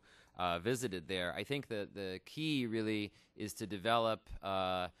also visited there. I think that the key really is to develop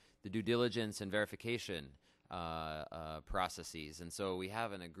the due diligence and verification processes. And so we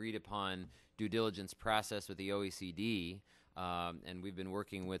have an agreed upon due diligence process with the OECD, and we've been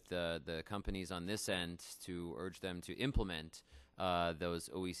working with the companies on this end to urge them to implement those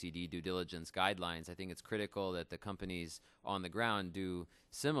OECD due diligence guidelines. I think it's critical that the companies on the ground do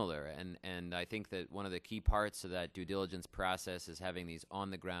similar. And I think that one of the key parts of that due diligence process is having these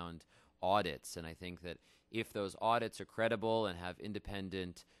on-the-ground audits. And I think that if those audits are credible and have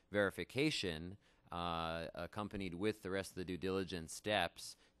independent verification accompanied with the rest of the due diligence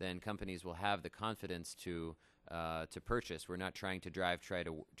steps, then companies will have the confidence to purchase. We're not trying to drive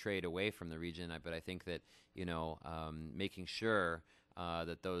trade away from the region, but I think that making sure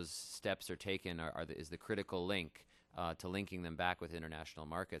that those steps are taken is the critical link to linking them back with international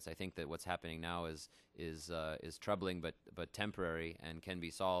markets. I think that what's happening now is troubling, but temporary, and can be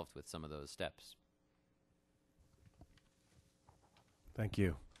solved with some of those steps. Thank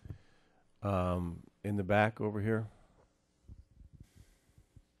you. In the back over here.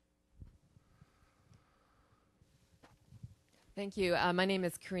 Thank you. My name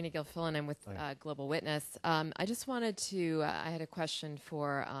is Karina Gilfillan. I'm with Global Witness. I just wanted to. I had a question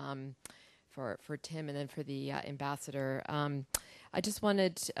for Tim and then for the ambassador. I just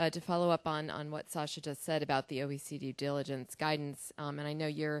wanted to follow up on what Sasha just said about the OECD due diligence guidance. And I know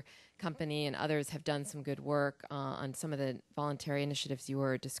your company and others have done some good work on some of the voluntary initiatives you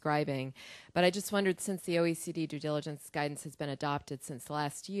were describing. But I just wondered, since the OECD due diligence guidance has been adopted since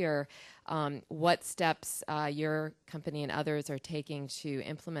last year, what steps your company and others are taking to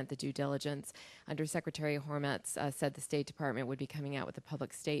implement the due diligence. Under Secretary Hormats said the State Department would be coming out with a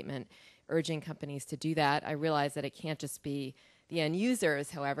public statement urging companies to do that. I realize that it can't just be the end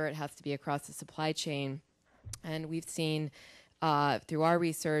users, however, it has to be across the supply chain. And we've seen through our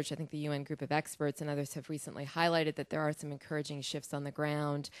research, I think the UN group of experts and others have recently highlighted that there are some encouraging shifts on the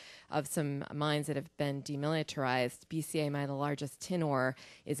ground of some mines that have been demilitarized. BCA mine, the largest tin ore,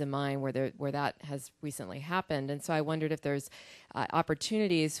 is a mine where that has recently happened. And so I wondered if there's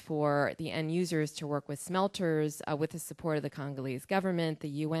opportunities for the end users to work with smelters with the support of the Congolese government, the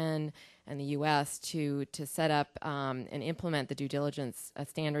UN, and the U.S. to set up and implement the due diligence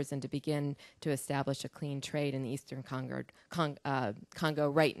standards and to begin to establish a clean trade in the Eastern Congo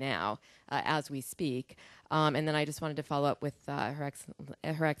right now as we speak. And then I just wanted to follow up with Her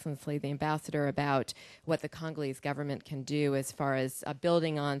Excellency, the Ambassador, about what the Congolese government can do as far as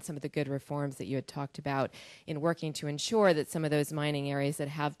building on some of the good reforms that you had talked about in working to ensure that some of those mining areas that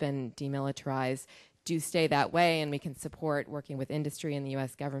have been demilitarized do stay that way, and we can support working with industry and the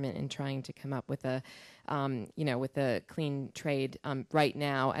U.S. government in trying to come up with a, with a clean trade right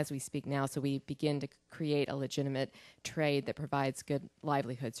now as we speak now, so we begin to create a legitimate trade that provides good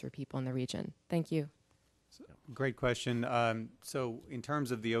livelihoods for people in the region. Thank you. Great question. So in terms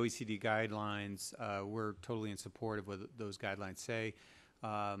of the OECD guidelines, we're totally in support of what those guidelines say.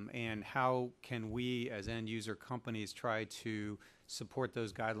 And how can we as end user companies try to support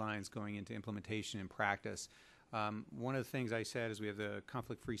those guidelines going into implementation and practice? One of the things I said is we have the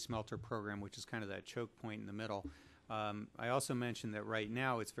conflict-free smelter program, which is kind of that choke point in the middle. I also mentioned that right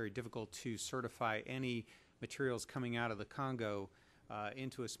now it's very difficult to certify any materials coming out of the Congo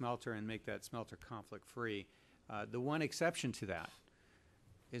into a smelter and make that smelter conflict-free. The one exception to that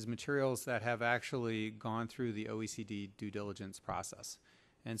is materials that have actually gone through the OECD due diligence process.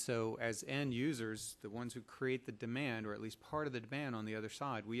 And so as end users, the ones who create the demand, or at least part of the demand on the other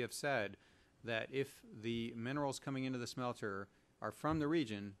side, we have said that if the minerals coming into the smelter are from the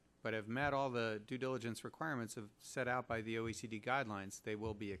region, but have met all the due diligence requirements set out by the OECD guidelines, they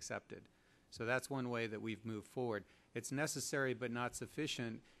will be accepted. So that's one way that we've moved forward. It's necessary but not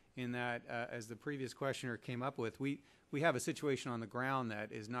sufficient in that, as the previous questioner came up with, we have a situation on the ground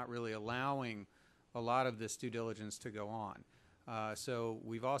that is not really allowing a lot of this due diligence to go on. So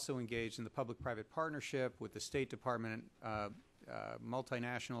we've also engaged in the public-private partnership with the State Department,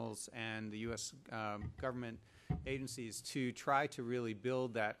 multinationals, and the U.S. Government agencies to try to really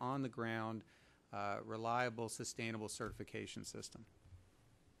build that on-the-ground, reliable, sustainable certification system.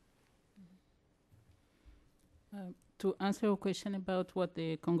 To answer your question about what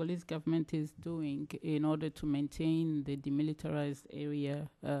the Congolese government is doing in order to maintain the demilitarized area,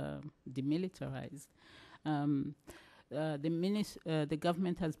 demilitarized, the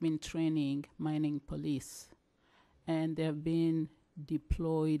government has been training mining police, and they have been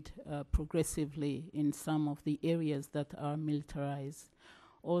deployed progressively in some of the areas that are militarized.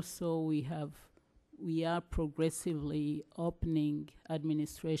 Also, we are progressively opening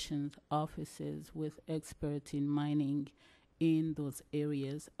administration offices with experts in mining in those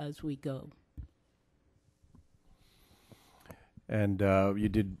areas as we go. And you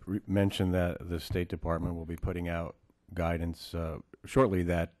did mention that the State Department will be putting out guidance shortly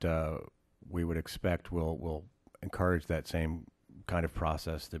that we would expect will encourage that same kind of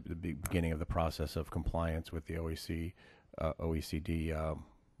process, the beginning of the process of compliance with the OECD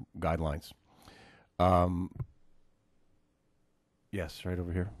guidelines. Yes, right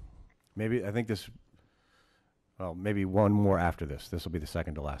over here. Maybe, I think this, well, maybe one more after this. This will be the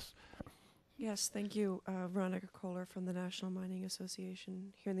second to last. Yes, thank you. Veronica Kohler from the National Mining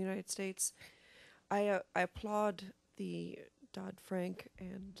Association here in the United States. I applaud the Dodd-Frank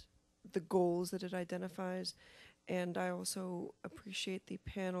and the goals that it identifies, and I also appreciate the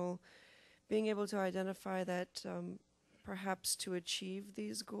panel being able to identify that perhaps to achieve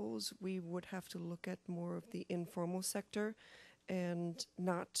these goals, we would have to look at more of the informal sector and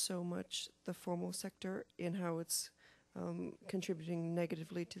not so much the formal sector in how it's contributing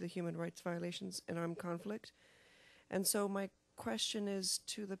negatively to the human rights violations and armed conflict. And so my question is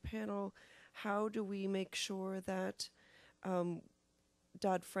to the panel, how do we make sure that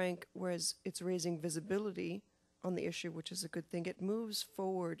Dodd-Frank, whereas it's raising visibility on the issue, which is a good thing, it moves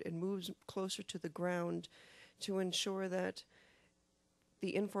forward and moves closer to the ground to ensure that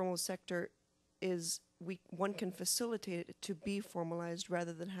the informal sector one can facilitate it to be formalized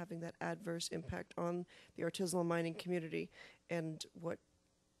rather than having that adverse impact on the artisanal mining community and what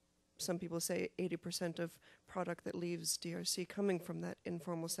some people say 80% of product that leaves DRC coming from that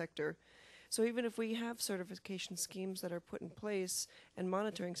informal sector. So even if we have certification schemes that are put in place and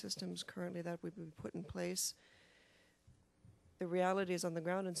monitoring systems currently that would be put in place, the reality is on the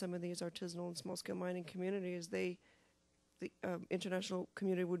ground in some of these artisanal and small-scale mining communities, the international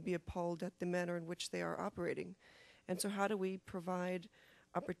community would be appalled at the manner in which they are operating. And so how do we provide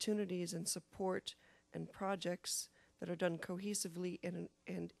opportunities and support and projects that are done cohesively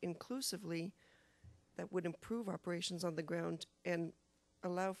and inclusively that would improve operations on the ground and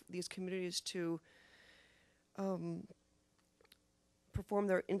allow these communities to perform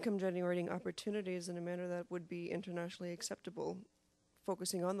their income-generating opportunities in a manner that would be internationally acceptable,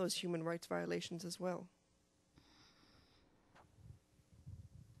 focusing on those human rights violations as well?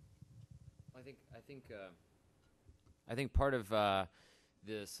 I think part of the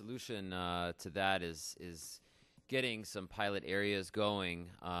solution to that is getting some pilot areas going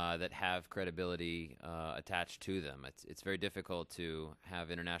that have credibility attached to them. It's very difficult to have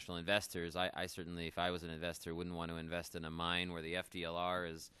international investors. I certainly, if I was an investor, wouldn't want to invest in a mine where the FDLR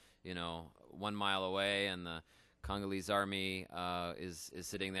is, 1 mile away and the Congolese army is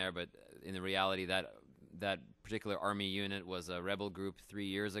sitting there. But in the reality, that particular army unit was a rebel group 3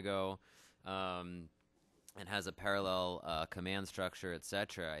 years ago. And has a parallel command structure,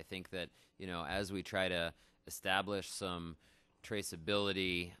 etc. I think that, as we try to establish some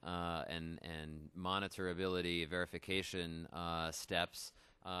traceability and monitorability, verification steps,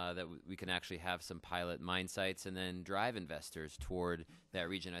 that we can actually have some pilot mine sites and then drive investors toward that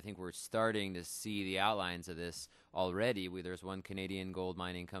region. I think we're starting to see the outlines of this already. There's one Canadian gold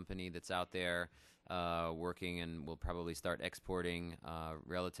mining company that's out there working and will probably start exporting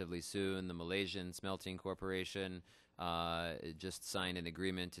relatively soon. The Malaysian Smelting Corporation just signed an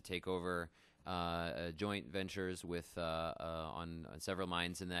agreement to take over joint ventures with on several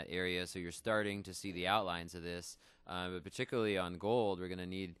mines in that area. So you're starting to see the outlines of this, but particularly on gold, we're going to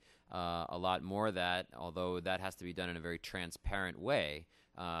need a lot more of that, although that has to be done in a very transparent way.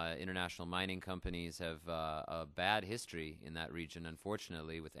 International mining companies have a bad history in that region,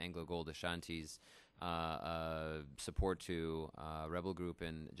 unfortunately, with Anglo Gold Ashanti's support to rebel group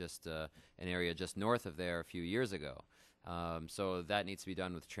in just an area just north of there a few years ago. So that needs to be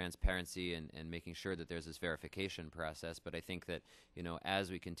done with transparency and making sure that there's this verification process. But I think that, you know,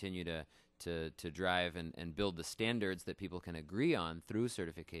 as we continue to drive and build the standards that people can agree on through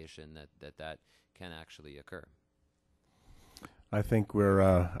certification, that can actually occur. I think we're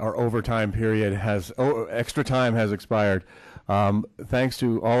our overtime period extra time has expired. Thanks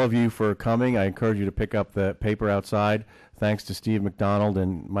to all of you for coming. I encourage you to pick up the paper outside. Thanks to Steve McDonald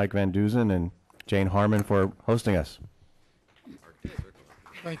and Mike Van Dusen and Jane Harmon for hosting us.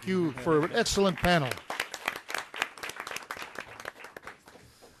 Thank you for an excellent panel.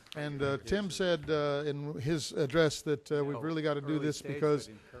 And Tim said in his address that we've really got to do this because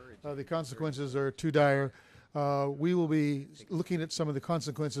the consequences are too dire. We will be looking at some of the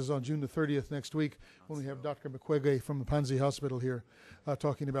consequences on June the 30th next week when we have Dr. Mukwege from the Panzi Hospital here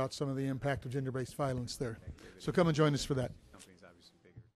talking about some of the impact of gender-based violence there. So come and join us for that.